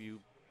if you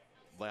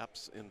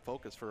lapse in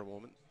focus for a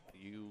moment,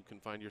 you can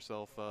find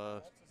yourself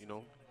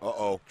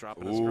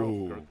dropping a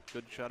stroke.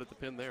 Good shot at the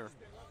pin there.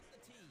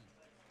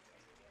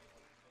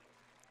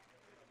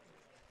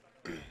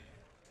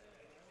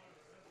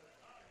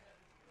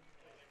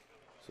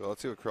 So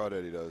let's see what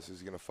Crawdaddy does. Is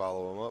he going to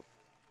follow him up?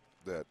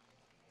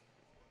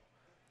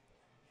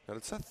 Now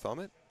did Seth thumb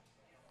it?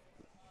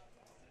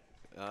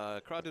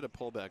 Craw did a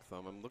pullback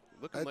thumb. I'm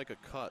looking like a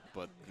cut,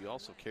 but he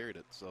also carried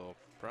it, so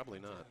probably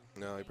not.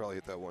 No, he probably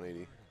hit that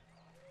 180.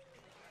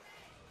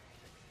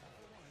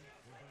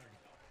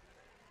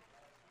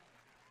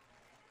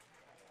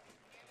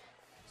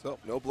 So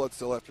no blood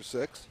still after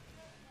 6.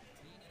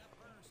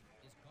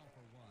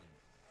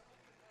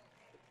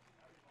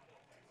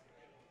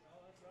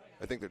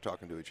 I think they're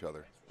talking to each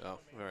other. Oh,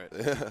 all right.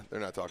 They're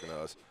not talking to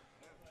us.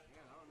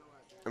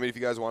 I mean, if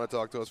you guys want to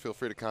talk to us, feel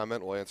free to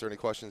comment. We'll answer any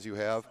questions you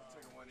have.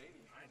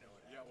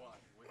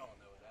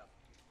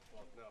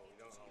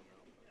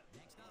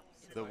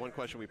 The one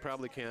question we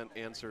probably can't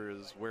answer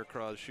is where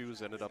Craw's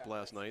shoes ended up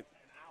last night.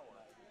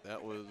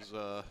 That was...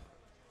 Well,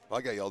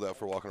 I got yelled at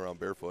for walking around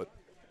barefoot.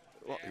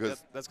 Well,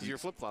 that's because your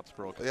flip-flops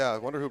broke. Yeah, I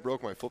wonder who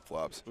broke my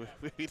flip-flops.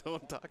 We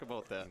don't talk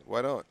about that.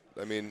 Why not?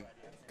 I mean,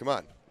 come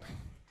on.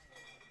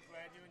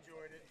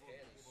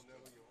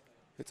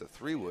 It's a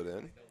 3-wood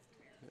in.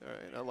 All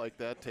right, I like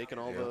that. Taking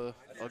all the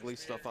ugly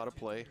stuff out of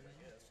play.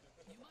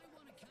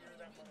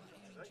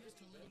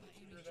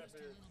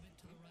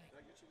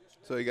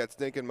 So you got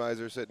Stinkin'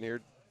 Miser sitting here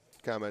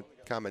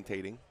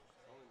commentating.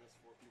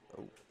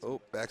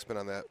 Oh, backspin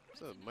on that.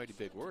 That's a mighty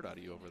big word out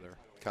of you over there.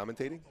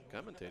 Commentating?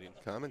 Commentating.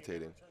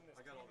 Commentating.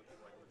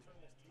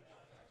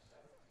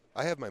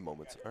 I have my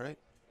moments, all right?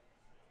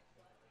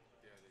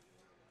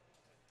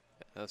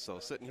 So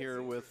sitting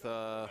here with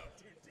the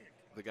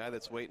guy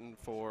that's waiting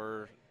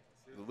for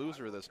the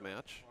loser of this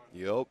match.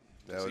 Yep.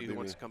 That see who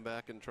wants to come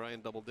back and try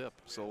and double dip.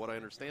 So what I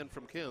understand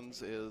from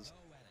Kins is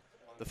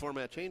the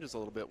format changes a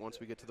little bit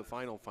once we get to the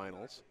finals.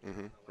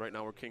 Mm-hmm. Right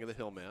now we're King of the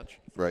Hill match.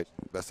 Right.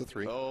 Best of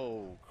 3.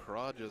 Oh,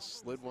 Craw just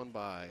slid one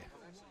by.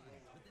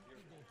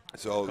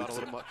 So caught a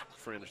little much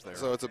fringe there.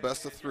 So it's a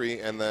best of 3,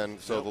 and then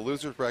the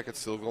loser's bracket's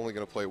still only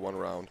going to play 1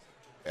 round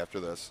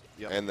after this.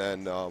 Yep. And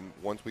then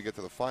once we get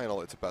to the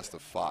final, it's a best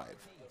of 5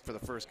 for the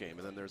first game.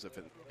 And then there's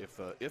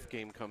if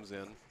game comes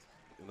in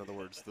other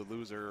words, the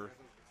loser,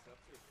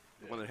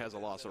 the one that has a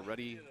loss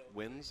already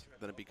wins.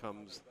 Then it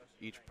becomes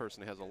each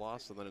person has a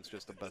loss, and then it's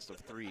just a best of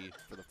 3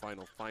 for the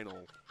final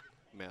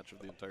match of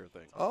the entire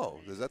thing. Oh,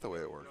 is that the way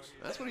it works?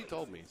 That's what he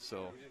told me.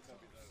 So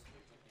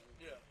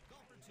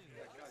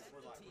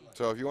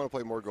if you want to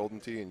play more Golden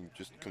Tee and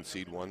just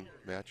concede 1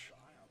 match.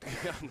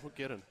 Yeah, no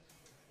kidding.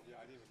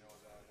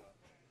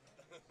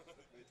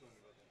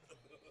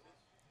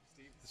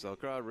 So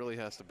Crawd really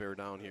has to bear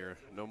down here.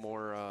 No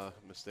more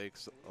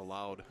mistakes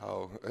allowed.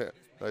 Oh,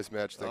 nice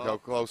match thing. How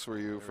close were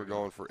you for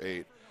going for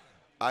 8?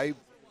 I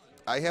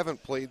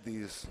haven't played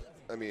these.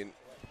 I mean,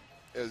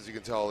 as you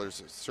can tell,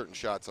 there's certain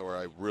shots where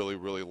I really,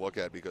 really look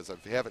at because I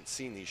haven't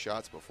seen these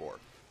shots before.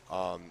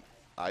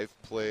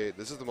 I've played.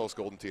 This is the most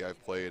Golden Tee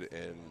I've played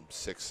in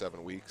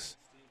 6-7 weeks.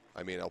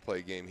 I mean, I'll play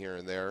a game here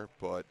and there,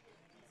 but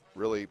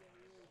really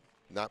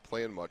not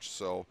playing much.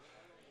 So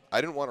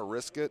I didn't want to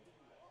risk it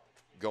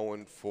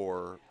going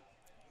for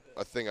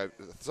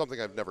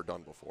something I've never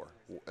done before,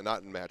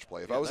 not in match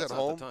play. If Yeah, I was at that's not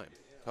home, the time.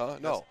 huh?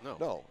 No,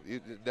 no.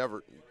 You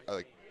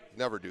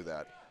never do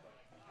that.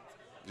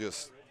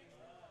 Just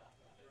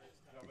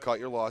cut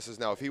your losses.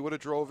 Now, if he would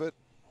have drove it,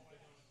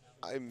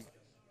 I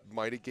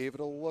might have gave it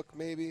a look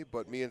maybe,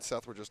 but me and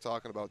Seth were just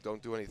talking about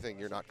don't do anything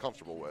you're not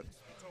comfortable with.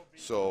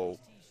 So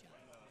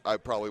I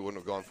probably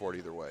wouldn't have gone for it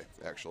either way,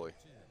 actually.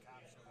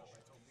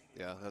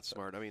 Yeah, that's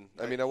smart.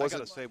 I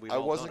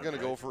wasn't going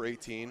to go for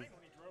 18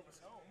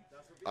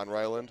 on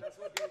Ryland,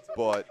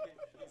 but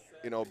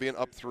being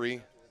up 3,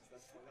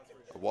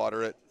 I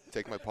water it,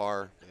 take my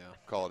par,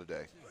 call it a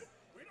day.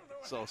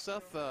 So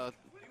Seth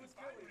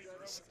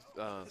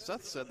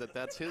said that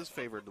that's his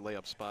favorite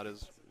layup spot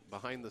is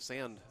behind the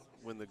sand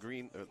when the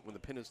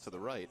pin is to the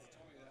right.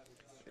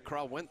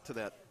 Craw went to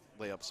that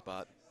layup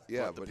spot.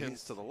 Yeah, but the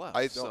pin's to the left.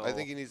 I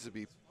think he needs to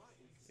be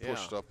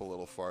pushed up a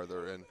little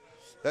farther, and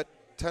that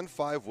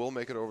 10-5 will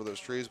make it over those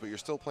trees, but you're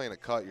still playing a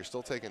cut. You're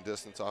still taking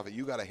distance off it.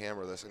 You got to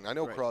hammer this. And I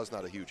know Craw's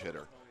not a huge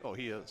hitter. Oh,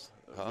 he is.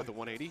 With the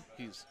 180,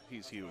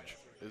 he's huge.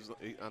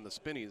 On the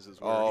spinnies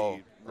is where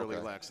he really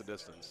lacks the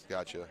distance.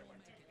 Gotcha.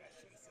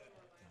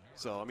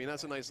 So,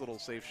 that's a nice little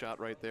safe shot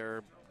right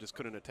there. Just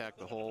couldn't attack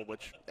the hole,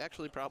 which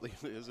actually probably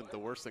isn't the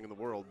worst thing in the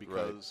world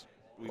because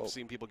we've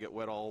seen people get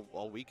wet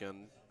all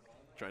weekend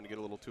trying to get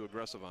a little too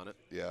aggressive on it.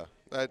 Yeah.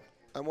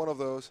 I'm one of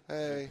those.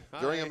 Hey,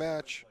 during a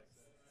match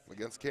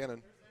against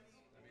Cannon,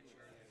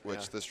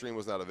 which the stream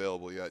was not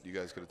available yet. You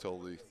guys could have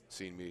totally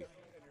seen me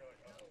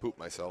poop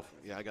myself.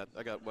 Yeah, I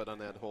got wet on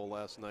that hole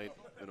last night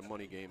in a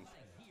money game,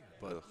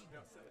 but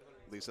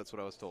at least that's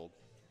what I was told.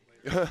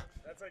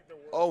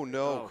 Oh,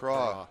 no,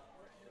 Craw.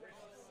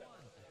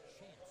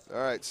 All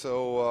right,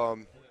 so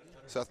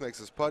Seth makes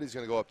his putt. He's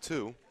going to go up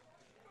 2.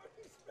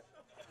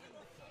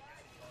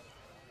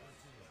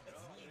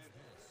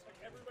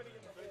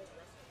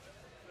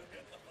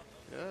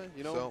 Yeah,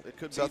 it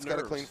could Seth's be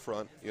nerves. got a clean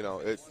front.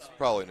 It's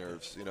probably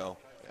nerves,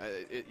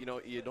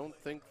 You don't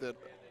think that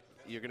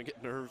you're going to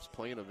get nerves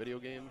playing a video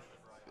game.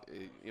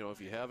 If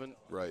you haven't,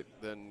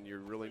 then you're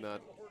really not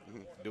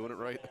doing it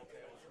right.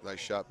 Nice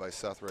shot by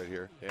Seth right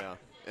here. Yeah,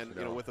 and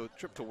with a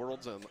trip to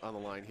Worlds on the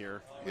line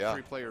here, with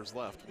 3 players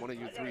left, one of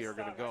you 3 are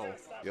going to go.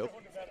 Yep.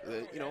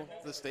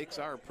 The stakes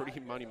are pretty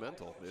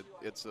monumental.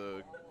 It's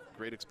a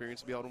great experience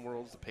to be out in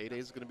Worlds. The payday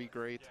is going to be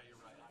great.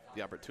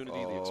 The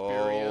opportunity, the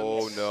experience.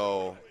 Oh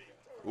no!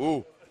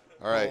 Ooh!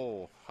 All right.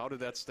 Oh, how did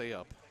that stay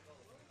up?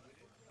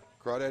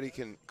 Crawdaddy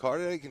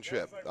can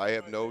chip. I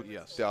have no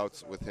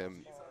doubts with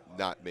him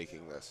not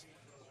making this.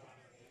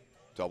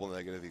 Double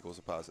negative equals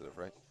a positive,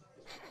 right?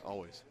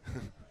 Always.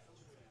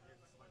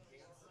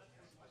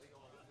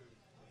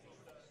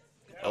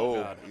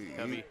 God.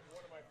 Heavy.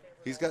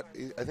 I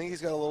think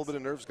he's got a little bit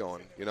of nerves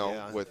going,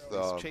 with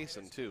he's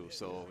chasing too.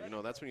 So,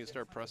 that's when you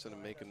start pressing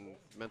and making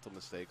mental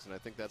mistakes, and I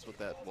think that's what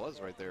that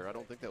was right there. I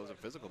don't think that was a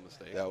physical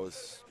mistake. That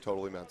was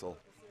totally mental.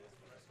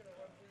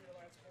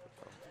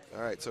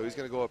 All right, so he's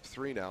going to go up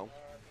 3 now.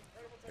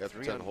 After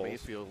 3 10 on holes.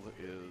 Mayfield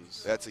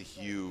is. That's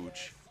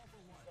huge.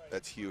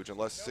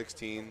 Unless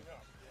 16,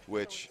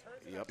 which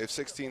if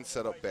 16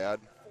 set up bad.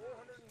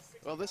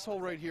 Well, this hole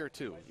right here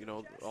too.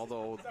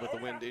 Although with the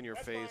wind in your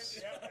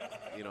face,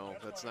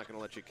 that's not going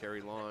to let you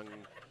carry long.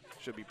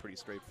 Should be pretty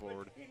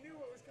straightforward.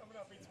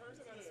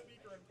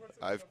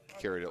 I've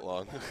carried it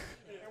long.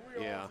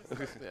 Yeah.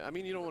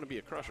 You don't want to be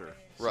a crusher.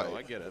 So Right.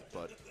 I get it,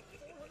 but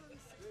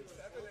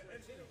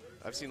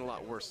I've seen a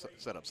lot worse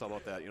setups. How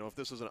about that? If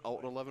this was an out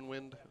in 11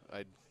 wind,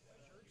 I'd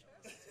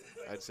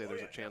say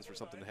there's a chance for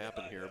something to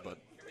happen here, but.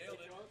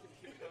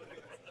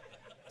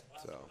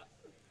 So.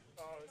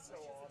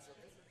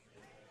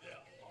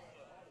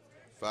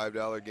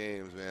 $5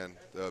 games, man.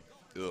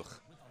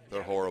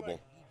 They're horrible.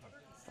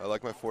 I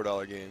like my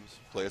 $4 games.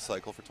 Play a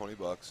cycle for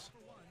 $20.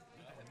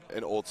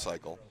 An old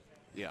cycle.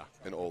 Yeah.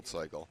 An old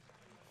cycle.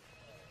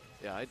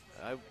 Yeah, I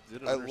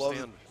didn't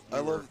understand.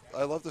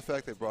 I love the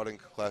fact they brought in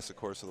Classic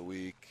Course of the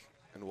Week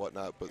and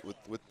whatnot, but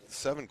with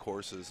 7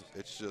 courses,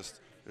 it's just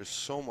there's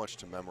so much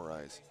to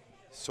memorize,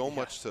 so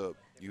much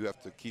you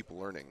have to keep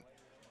learning,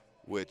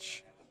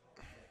 which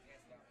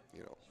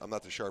I'm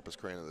not the sharpest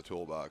crane in the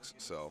toolbox,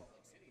 so.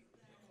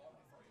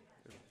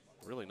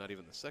 Really not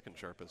even the second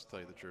sharpest, to tell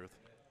you the truth.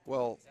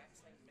 Well,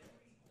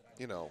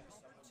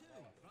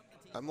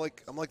 I'm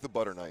like the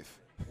butter knife.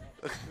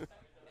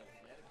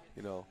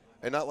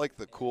 And not like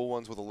the cool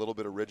ones with a little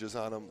bit of ridges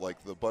on them.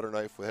 Like the butter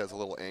knife has a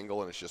little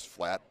angle and it's just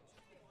flat.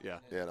 Yeah.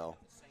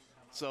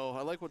 So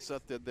I like what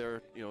Seth did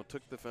there.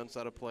 Took the fence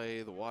out of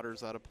play, the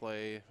water's out of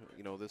play.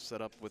 This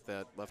setup with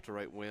that left to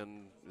right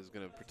wind is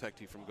going to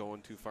protect you from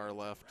going too far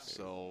left.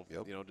 So,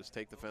 just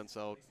take the fence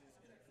out,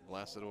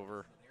 blast it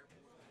over.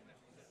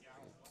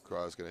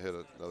 Craw's going to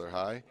hit another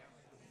high.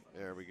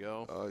 There we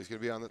go. He's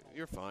going to be on the.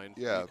 You're fine.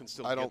 Yeah, you can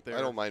still I get there.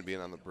 don't mind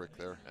being on the brick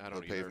there. I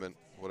don't the either. pavement,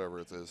 whatever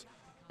it is.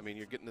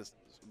 You're getting this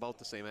about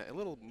the same, a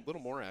little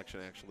more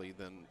action actually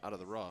than out of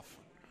the rough,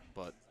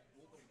 but.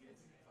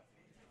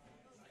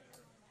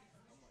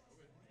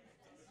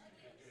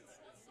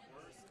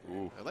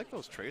 Ooh. I like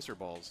those tracer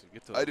balls. You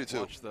get to I do too.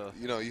 watch the,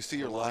 you know, you see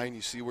your line,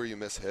 you see where you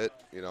miss hit.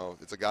 You know,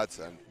 it's a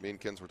godsend. Me and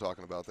Kins were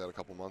talking about that a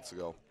couple months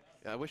ago.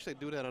 Yeah, I wish they'd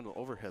do that on the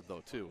overhead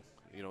though too.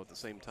 You know, at the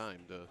same time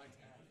to,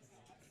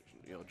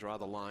 you know, draw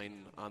the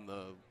line on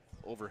the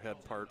overhead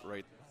part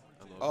right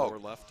on the lower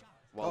left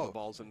while the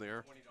ball's in the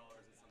air.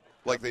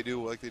 Like they do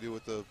with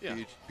the Yeah.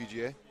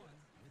 PGA.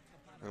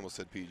 I almost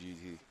said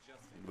PGT.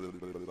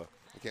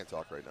 I can't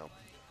talk right now.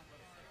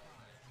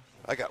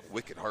 I got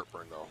wicked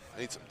heartburn though.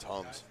 I need some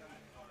Tums.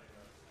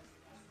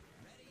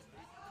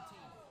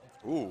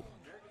 Ooh,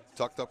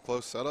 tucked up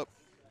close setup.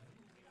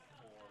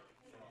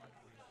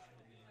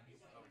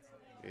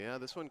 Yeah,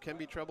 this one can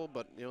be trouble,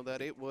 but you know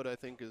that 8-wood I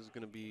think is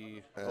going to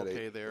be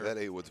okay there. That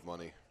 8-wood's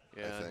money.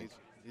 Yeah, I think.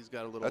 he's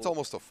got a little. That's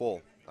almost a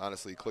full.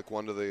 Honestly, click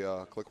one to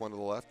the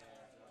left.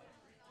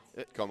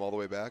 Come all the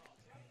way back.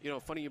 You know,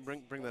 funny you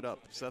bring that up.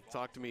 Seth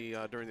talked to me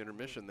during the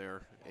intermission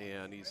there,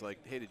 and he's like,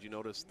 "Hey, did you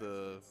notice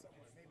the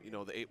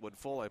 8-wood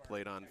full I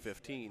played on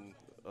 15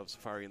 of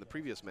Safari in the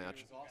previous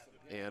match?"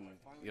 And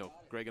you know,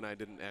 Greg and I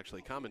didn't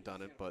actually comment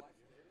on it, but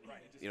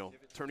you know,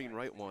 turning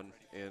right one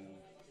and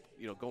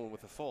you know going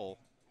with a full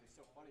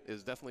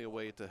is definitely a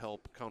way to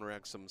help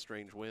counteract some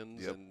strange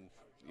winds and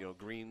you know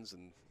greens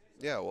and.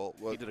 Yeah, well,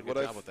 he did a good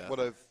job with that.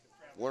 What I've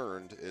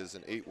learned is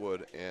an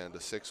 8-wood and a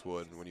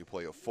 6-wood when you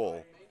play a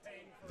full,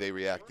 they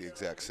react the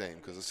exact same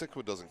because a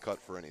 6-wood doesn't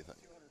cut for anything.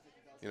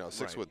 You know, a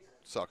 6-wood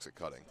sucks at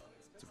cutting.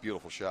 It's a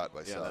beautiful shot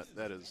by Seth.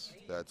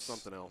 That's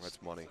something else.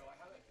 That's money.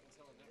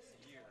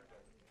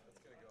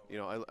 You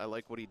know, I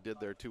like what he did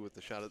there too with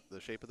the shot,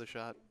 the shape of the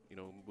shot. You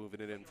know, moving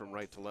it in from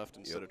right to left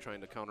instead of trying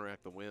to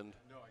counteract the wind.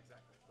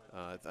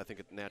 I think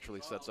it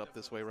naturally sets up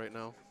this way right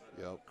now.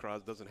 Yep.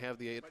 Kraz doesn't have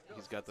the 8.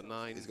 He's got the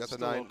 9. He's got the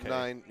Still 9. Okay.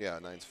 9. Yeah,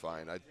 9's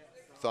fine. I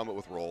thumb it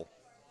with roll.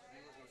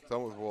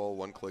 Thumb it with roll.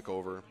 One click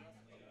over.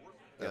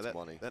 That's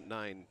money. That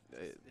 9,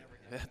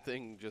 that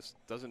thing just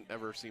doesn't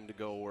ever seem to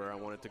go where I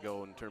want it to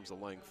go in terms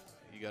of length.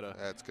 You gotta.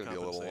 That's going to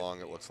be a little long.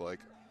 It looks like.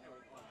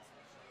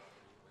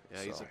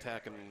 Yeah, he's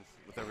attacking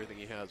with everything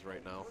he has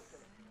right now.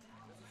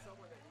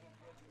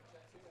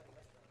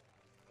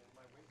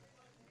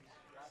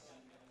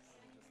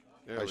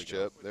 Nice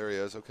chip. There he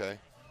is. Okay.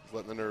 He's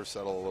letting the nerves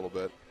settle a little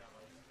bit.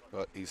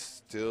 But he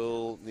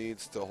still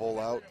needs to hole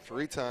out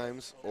 3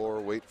 times or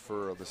wait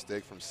for a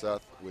mistake from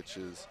Seth, which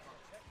is,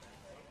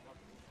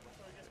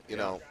 you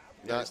know.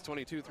 Yeah, he's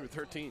 22 through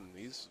 13.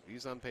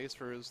 He's on pace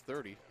for his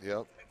 30.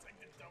 Yep.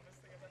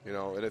 You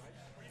know, and if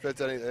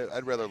it's any,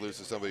 I'd rather lose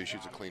to somebody who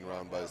shoots a clean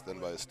round than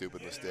by a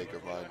stupid mistake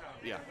of mine.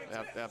 Yeah,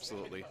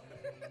 absolutely.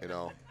 You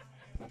know.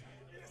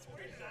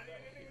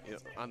 You know,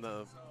 on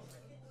the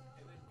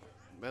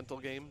mental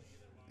game,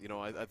 you know,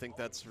 I think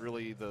that's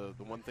really the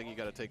one thing you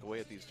got to take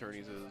away at these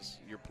tourneys is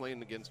you're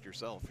playing against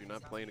yourself. You're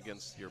not playing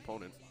against your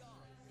opponent.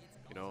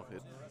 You know,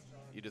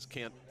 you just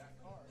can't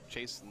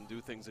chase and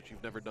do things that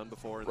you've never done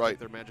before and think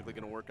they're magically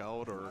going to work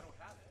out. Or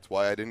that's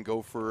why I didn't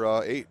go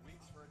for 8.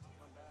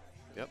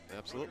 Yep,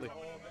 absolutely.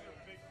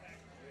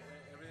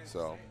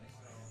 So.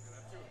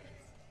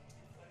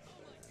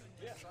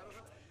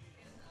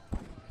 Can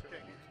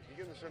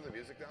you turn the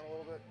music down a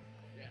little bit?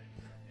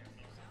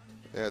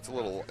 Yeah, it's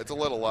a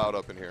little loud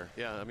up in here.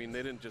 Yeah, I mean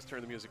they didn't just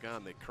turn the music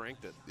on; they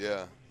cranked it.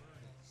 Yeah.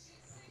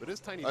 It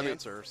is Tiny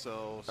Dancer,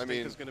 so Stink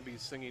is going to be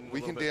singing.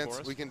 We can dance.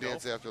 For us. We can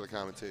dance after the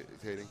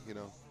commentating. You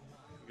know.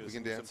 We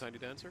can dance. Some Tiny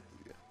Dancer.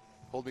 Yeah.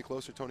 Hold me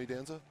closer, Tony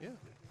Danza. Yeah.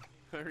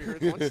 I already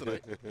heard it once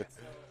tonight.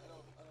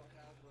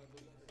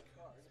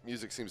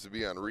 Music seems to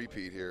be on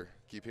repeat here.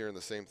 Keep hearing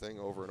the same thing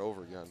over and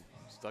over again.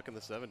 Stuck in the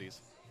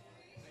 70s.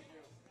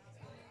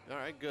 All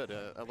right, good.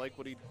 I like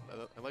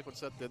what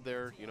Seth did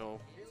there. You know,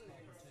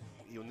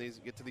 when they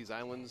get to these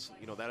islands,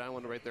 you know that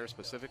island right there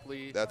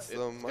specifically. That's the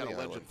money got a ledge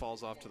island. that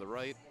falls off to the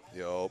right.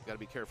 Yep. Got to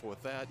be careful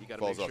with that. You got to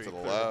Falls make off sure to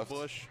you the clear left. the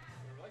bush,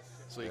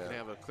 so you can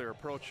have a clear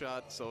approach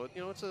shot. So you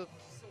know it's a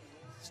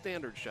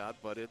standard shot,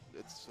 but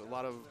it's a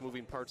lot of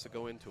moving parts that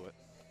go into it.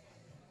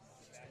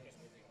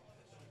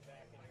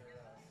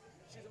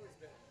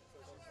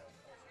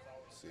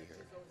 Let's see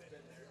here.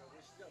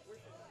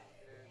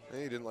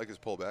 Hey, he didn't like his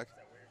pullback.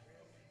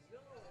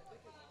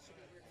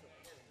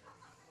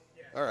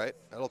 All right,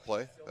 that'll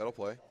play. That'll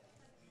play.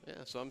 Yeah,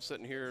 so I'm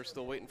sitting here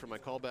still waiting for my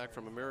call back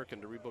from American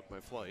to rebook my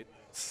flight.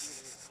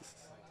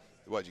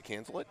 Why'd you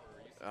cancel it?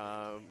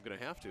 I'm going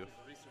to have to.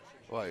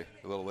 Why?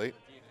 A little late?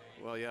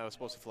 Well, yeah, I was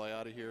supposed to fly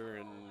out of here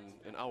in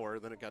an hour.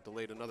 Then it got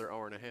delayed another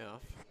hour and a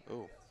half.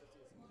 Oh.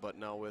 But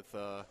now with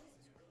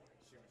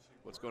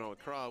what's going on with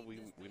Craw, we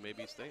may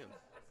be staying.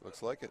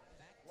 Looks like it.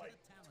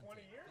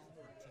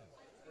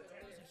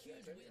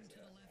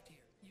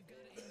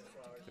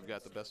 You've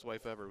got the best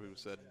wife ever who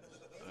said,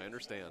 I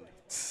understand.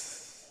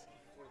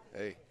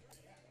 Hey,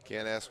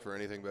 can't ask for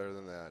anything better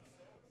than that.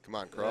 Come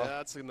on, Craw.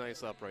 That's a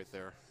nice up right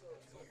there.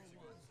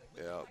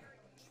 Yep.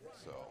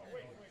 So.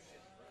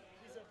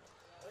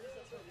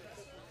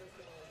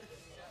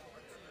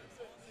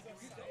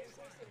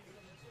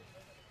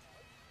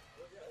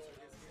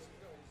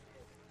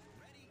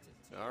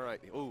 All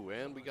right. Oh,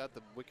 and we got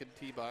the wicked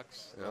tee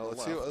box. Yeah,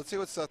 let's see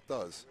what Seth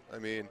does. I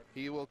mean,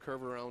 he will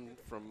curve around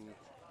from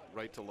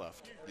right to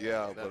left.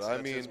 Yeah, but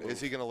I mean, is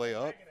he going to lay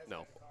up?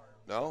 No.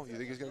 No? You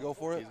think he's going to go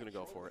for it? He's going to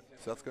go for it.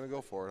 Seth's going to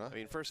go for it, huh? I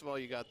mean, first of all,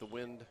 you got the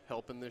wind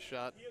helping this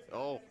shot.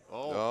 Oh.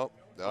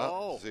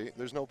 No. See,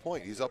 there's no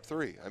point. He's up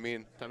 3. I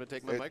mean, time to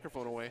take my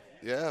microphone away.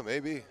 Yeah,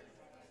 maybe.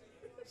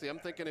 See, I'm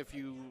thinking if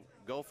you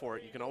go for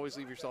it, you can always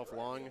leave yourself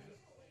long.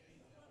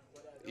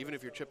 Even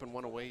if you're chipping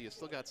one away, you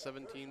still got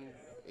 17,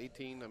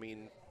 18. I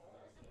mean,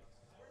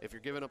 if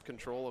you're giving up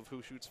control of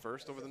who shoots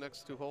first over the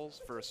next 2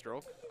 holes for a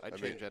stroke, I'd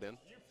change that in.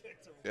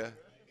 Yeah.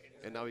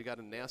 And now you got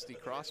a nasty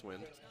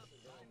crosswind.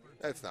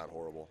 That's not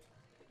horrible.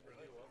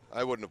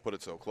 I wouldn't have put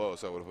it so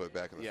close. I would have put it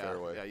back in the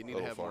fairway. Yeah, you need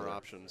to have more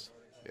options.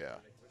 Yeah.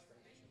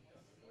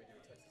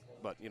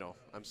 But, you know,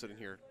 I'm sitting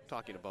here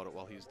talking about it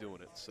while he's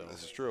doing it. So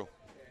this is true.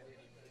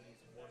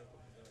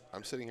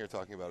 I'm sitting here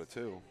talking about it,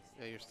 too.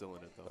 Yeah, you're still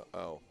in it, though.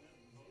 Oh.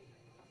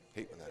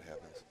 Hate when that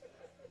happens.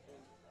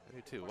 I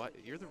do, too. Why?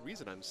 You're the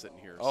reason I'm sitting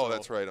here. Oh,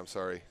 that's right. I'm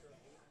sorry.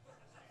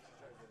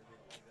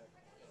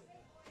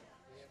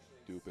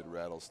 Stupid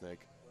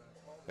rattlesnake.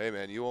 Hey,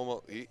 man, you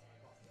almost...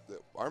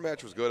 our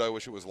match was good. I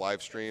wish it was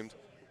live streamed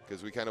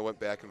because we kind of went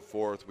back and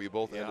forth. We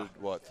both ended,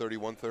 what,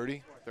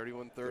 31-30?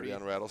 31-30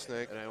 on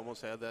Rattlesnake. And I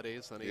almost had that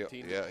ace on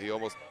 18. Yeah, he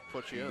almost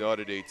put you in.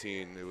 nutted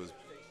 18.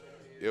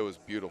 It was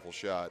a beautiful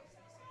shot.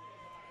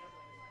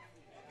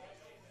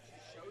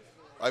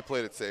 I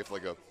played it safe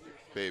like a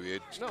baby.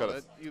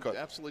 You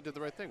absolutely did the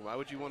right thing. Why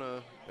would you want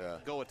to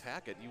go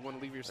attack it? You want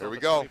to leave yourself. There we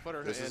go.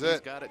 This is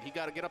it. He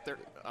got to get up there.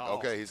 Oh.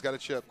 Okay, he's got a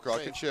chip.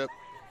 Crock and chip.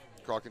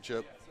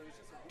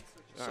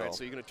 All right,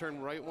 so you're going to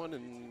turn right one,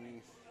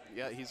 and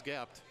he's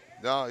gapped.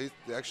 No,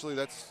 actually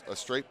that's a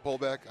straight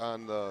pullback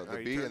on the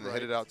B and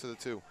hit it out to the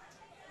 2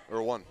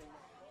 or 1.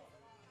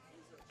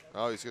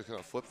 Oh, he's just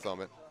going to flip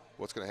thumb it.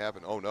 What's going to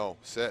happen? Oh no,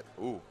 sit.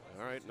 Ooh.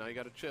 All right, now you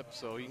got a chip.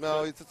 So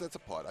that's a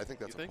putt. I think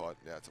that's a putt.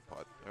 Yeah, it's a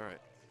putt. All right.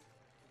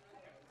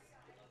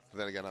 But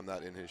then again, I'm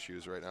not in his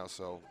shoes right now,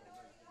 so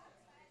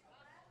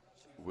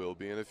we'll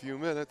be in a few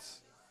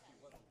minutes.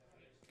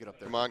 Get up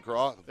there. Come on,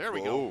 Craw. There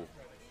we go.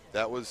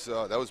 That was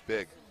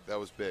big. That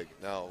was big.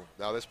 Now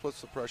this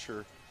puts the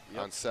pressure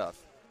on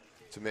Seth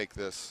to make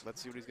this.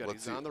 Let's see what he's got.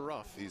 He's on the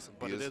rough,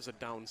 but it is a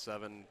down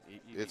 7.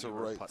 It's a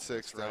right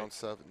 6, down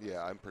 7.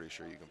 Yeah, I'm pretty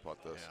sure you can putt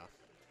this. Yeah.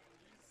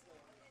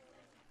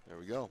 There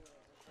we go.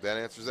 That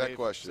answers that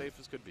question. Safe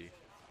as could be.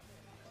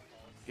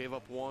 Gave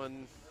up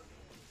 1.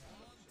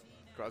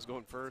 Craw's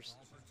going first,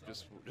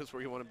 just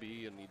where you want to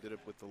be, and he did it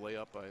with the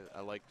layup.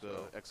 I like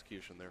the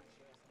execution there.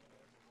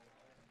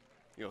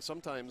 You know,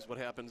 sometimes what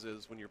happens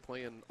is when you're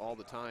playing all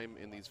the time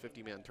in these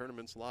 50-man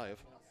tournaments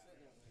live,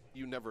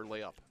 you never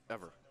lay up,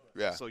 ever.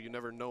 Yeah. So you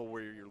never know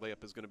where your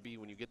layup is going to be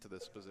when you get to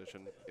this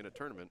position in a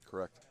tournament.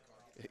 Correct.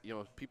 You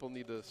know, people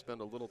need to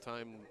spend a little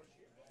time,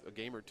 a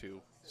game or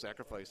two,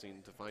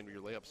 sacrificing to find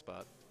your layup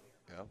spot.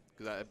 Yeah.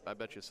 Because I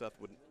bet you Seth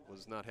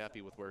was not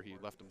happy with where he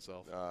left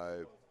himself.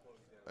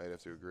 I'd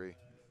have to agree.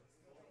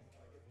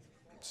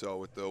 So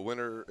with the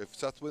winner, if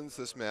Seth wins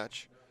this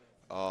match,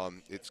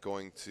 it's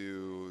going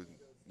to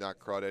knock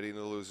Crawdaddy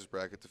into the losers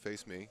bracket to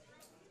face me.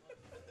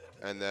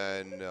 And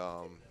then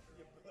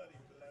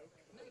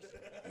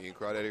me and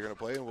Crawdaddy are going to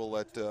play, and we'll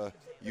let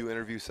you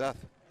interview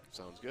Seth.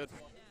 Sounds good.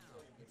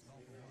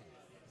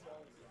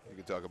 You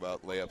can talk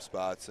about layup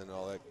spots and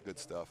all that good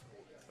stuff.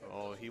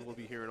 Oh, he will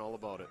be hearing all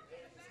about it.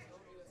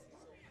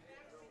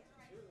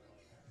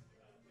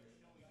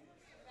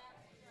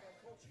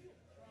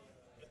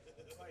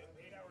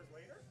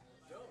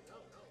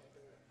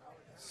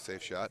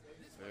 Safe shot.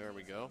 There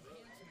we go.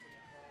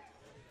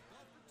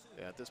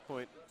 Yeah, at this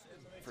point,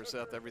 for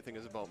Seth, everything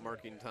is about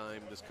marking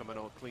time, just coming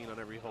out clean on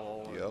every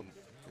hole. Yep.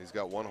 He's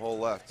got 1 hole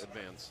left.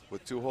 Advance.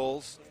 With 2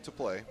 holes to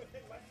play,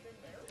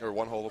 or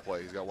 1 hole to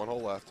play. He's got 1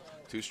 hole left,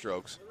 2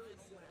 strokes.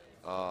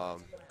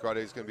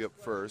 Crawdaddy's going to be up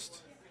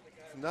first.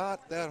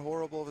 Not that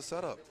horrible of a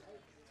setup.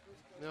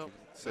 No,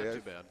 not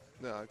too bad.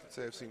 No, I could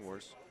say I've seen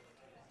worse.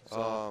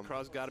 So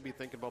Craw's got to be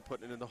thinking about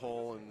putting it in the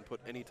hole and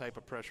put any type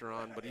of pressure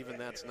on, but even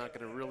that's not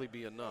going to really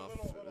be enough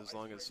as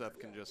long as Seth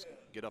can just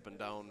get up and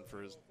down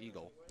for his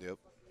eagle. Yep.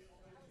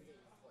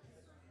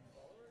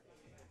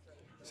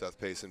 Seth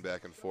pacing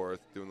back and forth,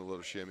 doing the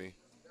little shimmy.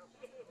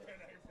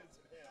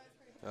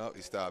 Oh,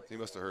 he stopped. He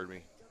must have heard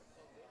me.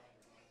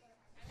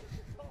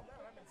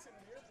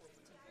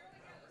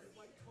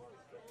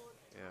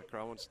 Yeah,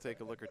 Craw wants to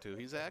take a look or two.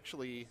 He's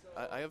actually,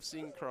 I have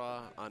seen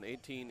Craw on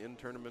 18 in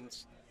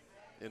tournaments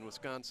in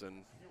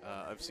Wisconsin.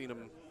 I've seen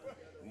him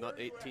nut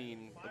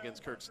 18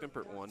 against Kurt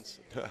Stimpert once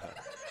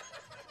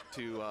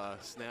to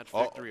snatch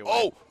victory away.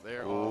 Oh!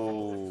 There.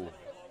 Oh.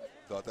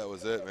 Thought that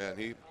was it, man.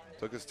 He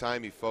took his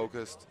time. He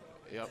focused.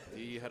 Yep,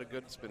 he had a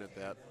good spin at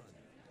that.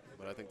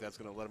 But I think that's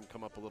going to let him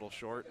come up a little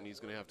short, and he's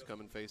going to have to come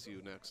and face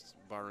you next,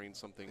 barring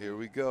something. Here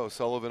we go.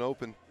 Sullivan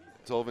Open.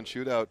 Sullivan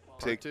shootout.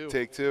 Take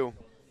two.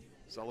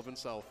 Sullivan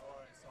South.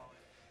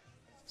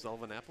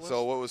 Sullivanapolis.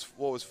 So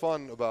what was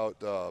fun about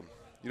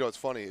you know what's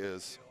funny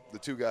is the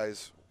 2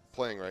 guys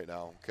playing right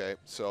now. Okay,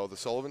 so the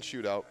Sullivan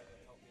shootout.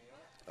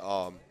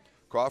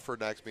 Crawford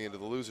knocks me into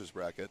the losers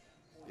bracket.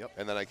 Yep.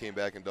 And then I came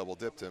back and double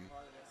dipped him.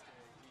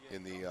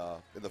 in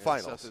the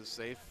finals. Seth is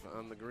safe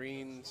on the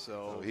green,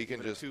 so he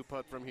can just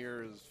 2-putt from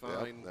here is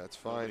fine. Yep, that's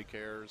fine. Nobody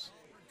cares.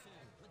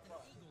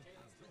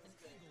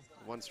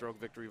 1-stroke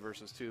victory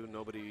versus 2.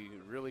 Nobody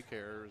really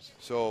cares.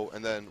 So,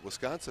 and then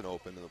Wisconsin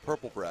Open in the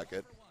purple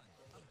bracket.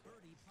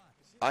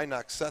 I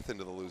knocked Seth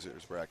into the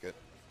losers bracket.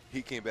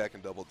 He came back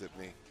and double dipped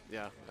me.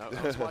 Yeah, I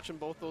was watching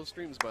both those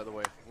streams, by the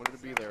way. Wanted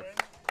to be there.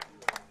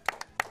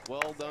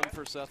 Well done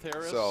for Seth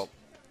Harris. So,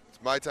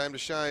 it's my time to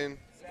shine.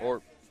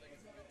 Or,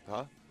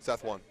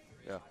 Seth won.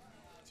 Yeah.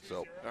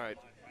 So. All right.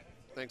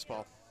 Thanks,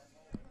 Paul.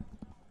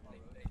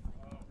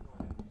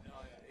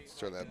 Let's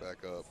turn that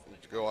back up.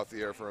 Go off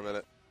the air for a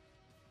minute.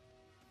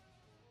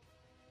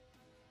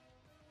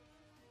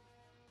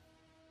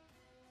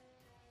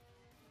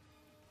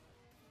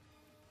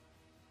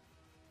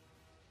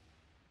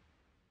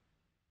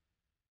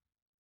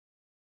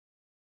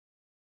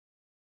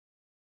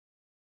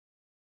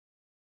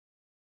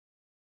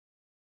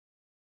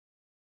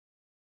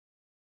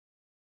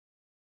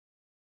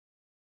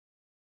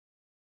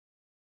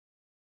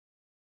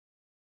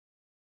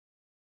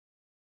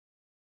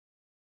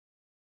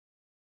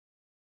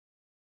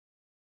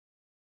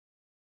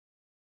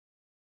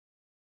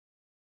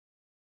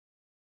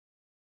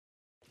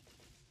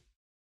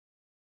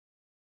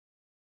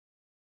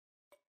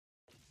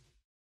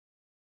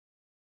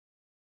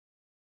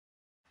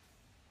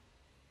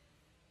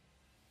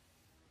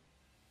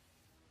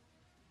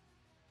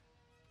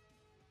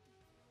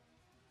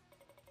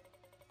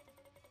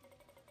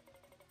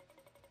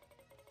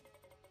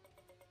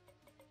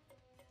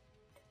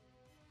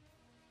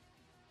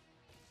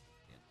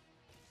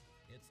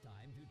 It's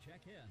time to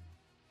check in.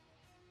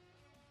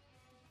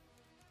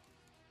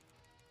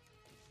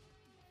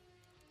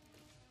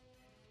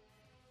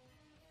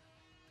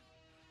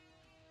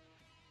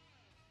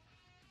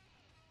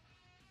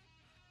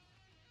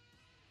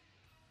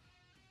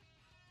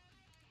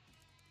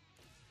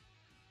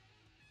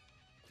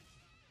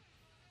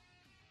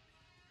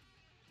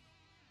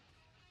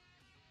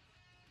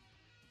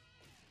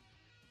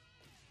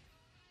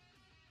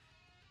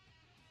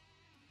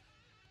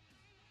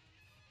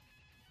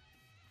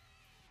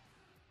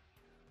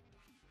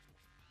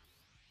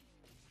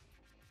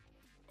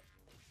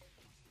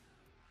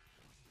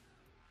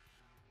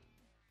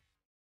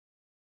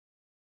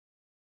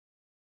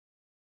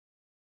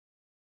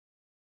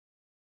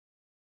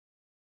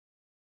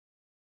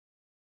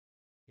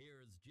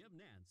 Here's Jim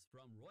Nance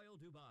from Royal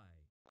Dubai.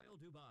 Royal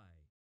Dubai.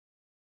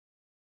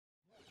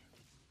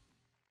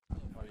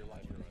 Oh, you're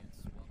live.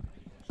 Welcome to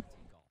GT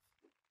Golf.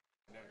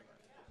 And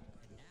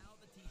now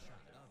the tee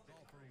shot of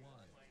golfer 1.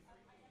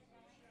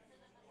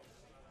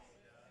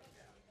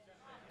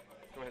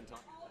 Go ahead and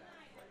talk.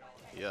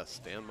 Yes,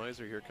 Dan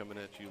Miser here coming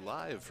at you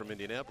live from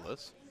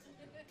Indianapolis.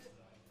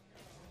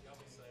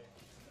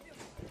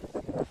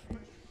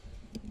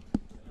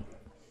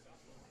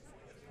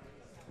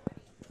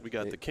 We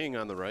got the king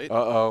on the right.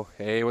 Uh-oh.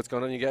 Hey, what's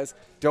going on, you guys?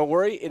 Don't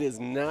worry, it is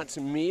not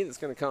me that's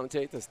going to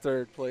commentate this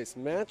third place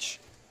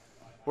match.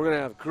 We're going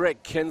to have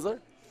Greg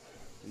Kinsler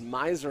and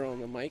Miser on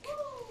the mic.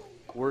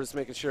 We're just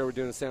making sure we're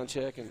doing a sound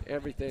check and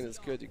everything is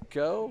good to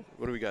go.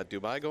 What do we got,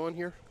 Dubai going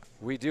here?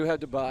 We do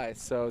have Dubai,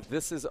 so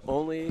this is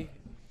only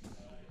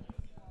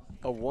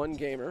a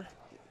one-gamer.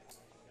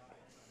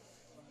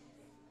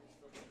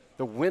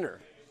 The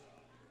winner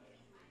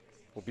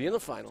will be in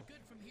the final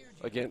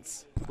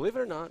against, believe it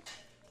or not,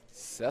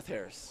 Seth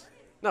Harris.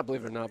 Not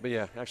believe it or not, but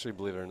yeah, actually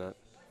believe it or not.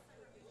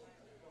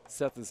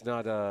 Seth is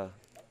not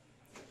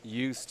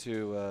used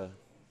to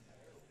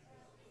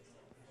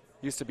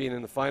being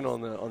in the final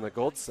on the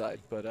gold side,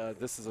 but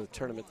this is a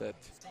tournament that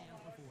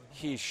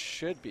he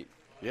should be.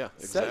 Yeah,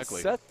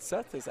 exactly.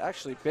 Seth has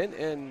actually been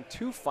in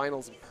 2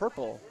 finals in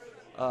purple,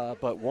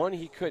 but one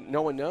he couldn't.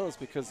 No one knows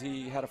because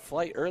he had a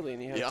flight early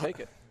and he had to take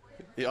it.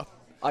 Yeah.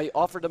 I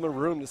offered him a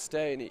room to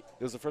stay, and it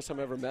was the first time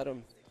I ever met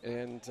him,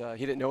 and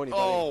he didn't know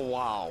anybody. Oh,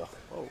 wow.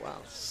 Oh, wow.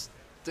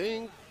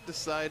 Sting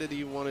decided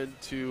he wanted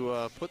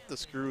to put the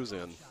screws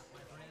in.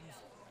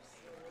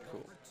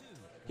 Cool.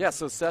 Yeah,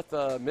 so Seth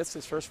missed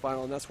his first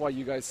final, and that's why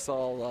you guys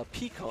saw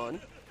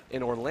Pecan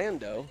in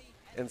Orlando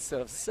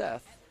instead of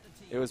Seth.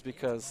 It was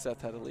because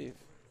Seth had to leave.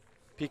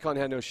 Pecan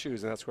had no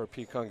shoes, and that's where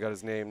Pecan got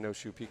his name, No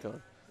Shoe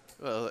Pecan.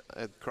 Well,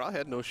 Craw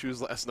had no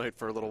shoes last night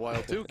for a little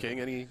while, too, King.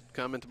 Any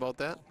comment about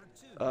that?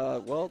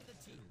 Well,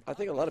 I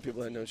think a lot of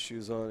people had no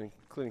shoes on,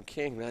 including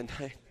King that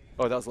night.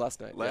 Oh, that was last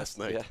night. Last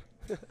night.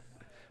 Yeah.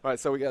 All right,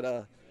 so we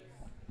got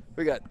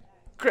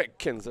Greg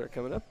Kinsler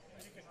coming up.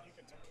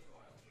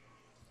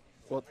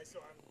 Well,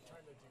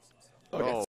 okay. Oh.